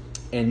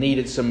and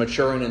needed some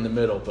maturing in the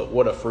middle, but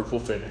what a fruitful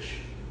finish.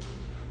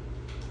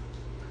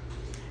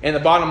 And the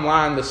bottom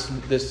line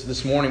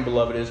this morning,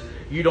 beloved, is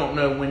you don't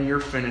know when your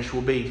finish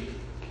will be.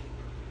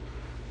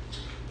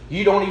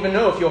 You don't even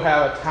know if you'll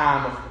have a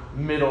time of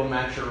middle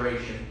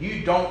maturation.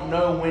 You don't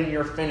know when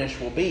your finish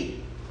will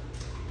be.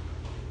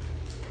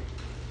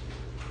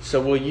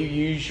 So will you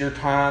use your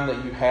time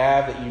that you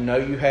have, that you know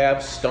you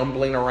have,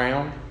 stumbling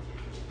around?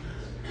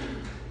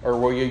 Or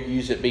will you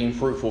use it being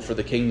fruitful for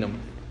the kingdom?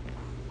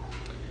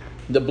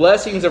 The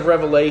blessings of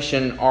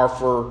Revelation are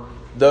for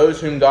those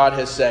whom God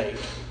has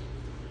saved.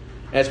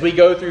 As we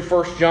go through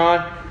 1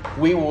 John,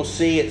 we will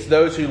see it's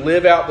those who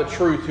live out the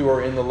truth who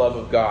are in the love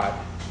of God.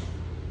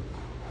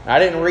 I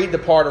didn't read the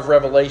part of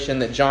Revelation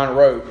that John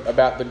wrote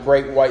about the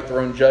great white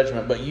throne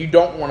judgment, but you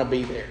don't want to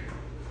be there.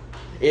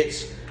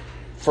 It's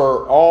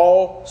for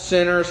all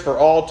sinners, for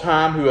all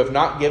time, who have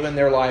not given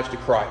their lives to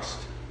Christ,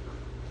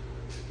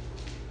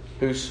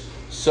 whose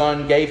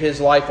Son gave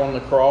His life on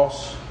the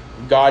cross.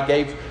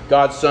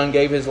 God's Son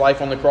gave His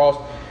life on the cross,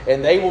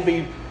 and they will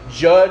be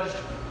judged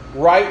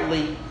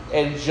rightly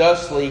and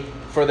justly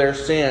for their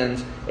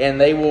sins, and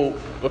they will,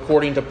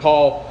 according to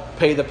Paul,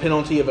 pay the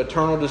penalty of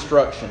eternal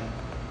destruction.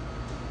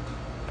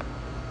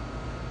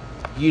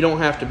 You don't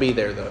have to be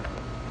there, though.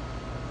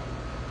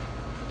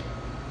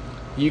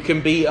 You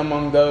can be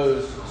among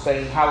those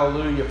saying,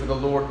 Hallelujah, for the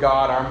Lord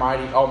God, our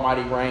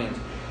Almighty reigns.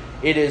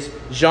 It is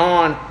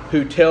John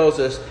who tells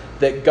us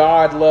that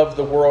God loved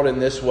the world in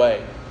this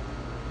way.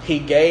 He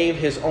gave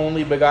His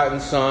only begotten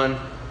Son,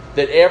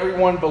 that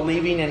everyone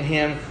believing in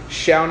Him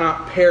shall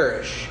not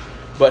perish,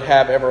 but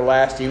have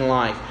everlasting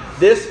life.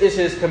 This is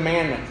His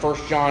commandment,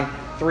 1 John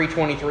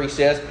 3:23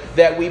 says,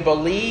 that we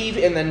believe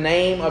in the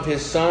name of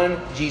His Son,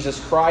 Jesus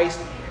Christ,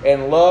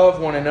 and love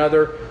one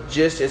another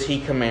just as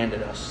He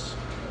commanded us.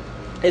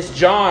 It's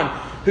John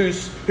who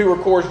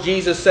records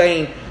Jesus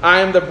saying, I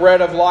am the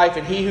bread of life,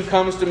 and he who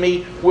comes to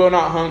me will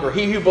not hunger.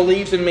 He who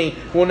believes in me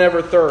will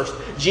never thirst.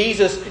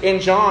 Jesus in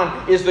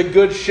John is the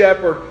good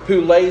shepherd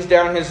who lays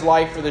down His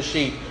life for the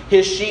sheep.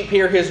 His sheep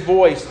hear His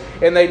voice,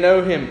 and they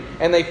know Him,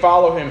 and they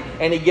follow Him,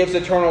 and He gives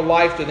eternal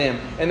life to them,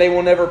 and they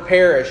will never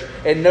perish,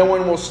 and no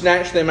one will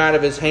snatch them out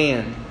of His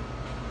hand.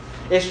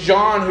 It's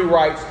John who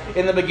writes,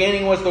 in the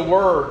beginning was the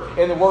Word,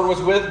 and the Word was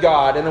with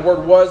God, and the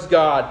Word was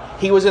God.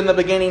 He was in the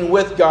beginning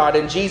with God,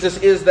 and Jesus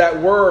is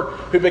that Word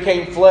who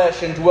became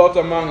flesh and dwelt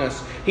among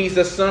us. He's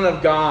the Son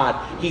of God.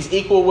 He's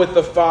equal with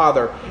the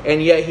Father,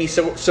 and yet He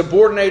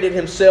subordinated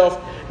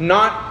Himself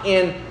not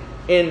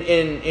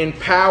in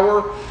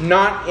power,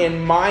 not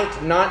in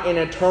might, not in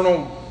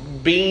eternal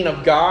being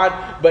of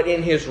God, but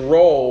in His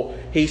role.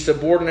 He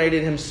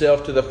subordinated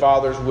Himself to the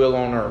Father's will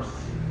on earth,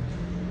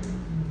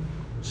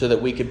 so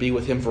that we could be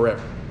with Him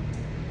forever.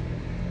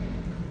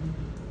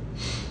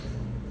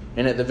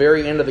 And at the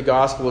very end of the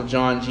Gospel of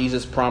John,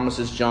 Jesus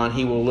promises John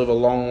he will live a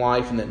long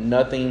life, and that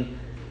nothing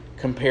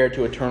compared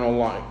to eternal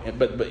life.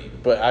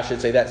 But I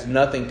should say that's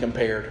nothing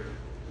compared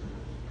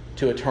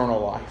to eternal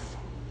life.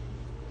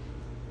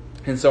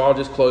 And so I'll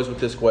just close with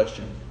this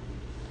question.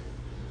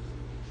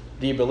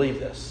 Do you believe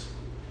this?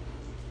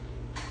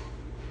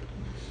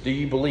 Do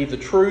you believe the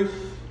truth?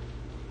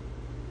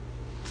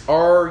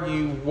 Are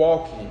you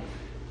walking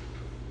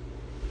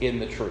in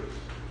the truth?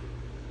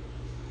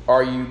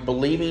 Are you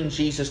believing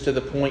Jesus to the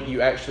point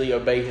you actually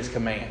obey His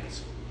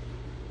commands?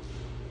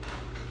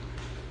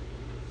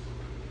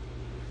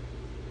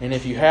 And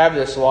if you have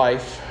this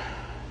life,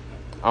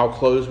 I'll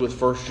close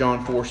with 1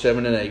 John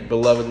 4:7-8.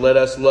 Beloved, let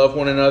us love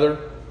one another,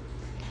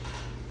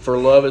 for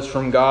love is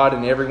from God,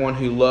 and everyone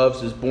who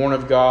loves is born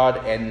of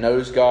God and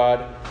knows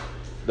God.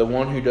 The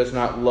one who does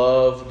not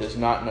love does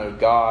not know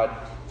God,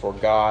 for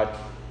God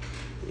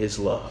is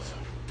love.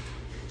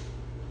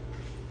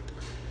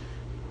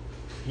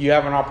 You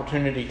have an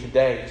opportunity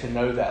today to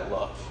know that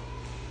love,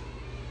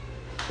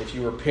 if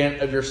you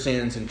repent of your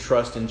sins and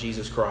trust in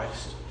Jesus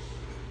Christ.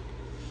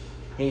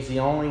 He's the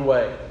only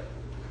way.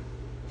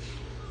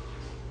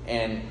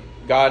 And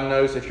God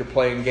knows if you're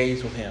playing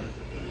games with Him.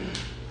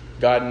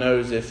 God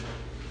knows if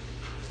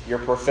you're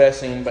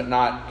professing but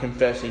not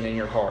confessing in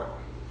your heart.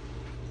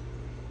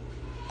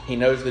 He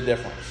knows the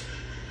difference.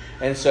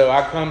 And so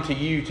I come to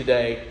you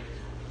today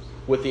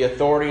with the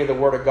authority of the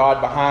Word of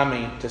God behind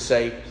me to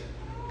say,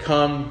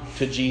 come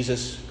to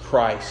Jesus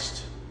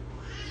Christ.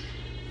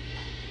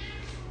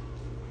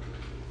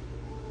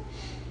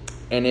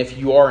 And if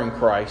you are in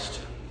Christ,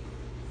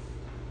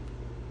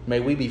 may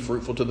we be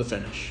fruitful to the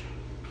finish.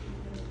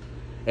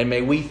 And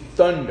may we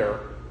thunder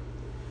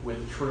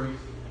with truth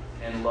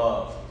and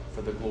love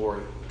for the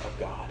glory of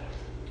God.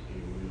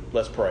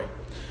 Let's pray.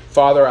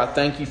 Father, I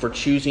thank you for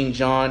choosing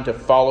John to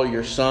follow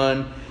your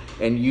Son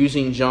and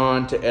using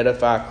John to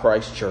edify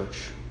Christ's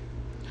church.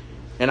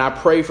 And I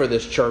pray for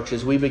this church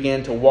as we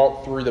begin to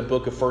walk through the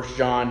book of 1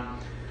 John,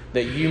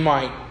 that you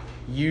might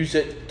use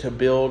it to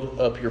build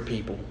up your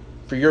people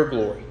for your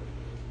glory.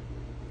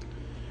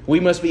 We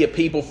must be a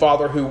people,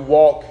 Father, who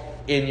walk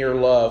in your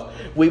love.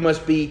 We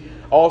must be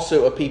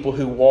also a people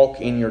who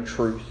walk in your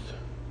truth.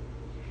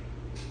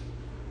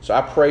 So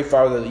I pray,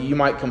 Father, that you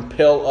might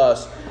compel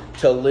us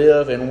to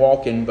live and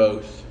walk in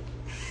both.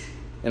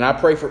 And I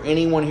pray for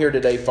anyone here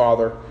today,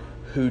 Father,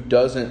 who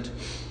doesn't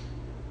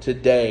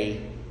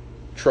today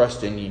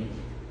trust in you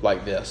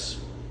like this.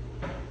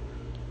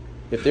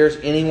 If there's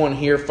anyone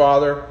here,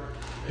 Father,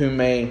 who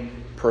may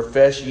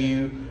profess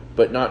you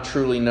but not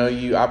truly know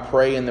you, I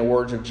pray in the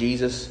words of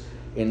Jesus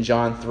in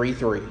John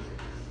 3:3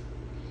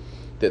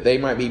 that they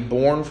might be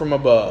born from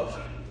above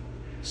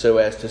so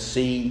as to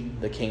see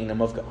the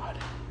kingdom of God.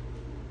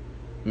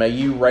 May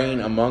you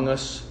reign among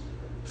us,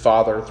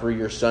 Father, through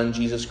your Son,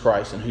 Jesus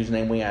Christ, in whose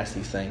name we ask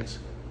these things.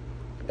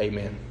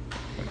 Amen.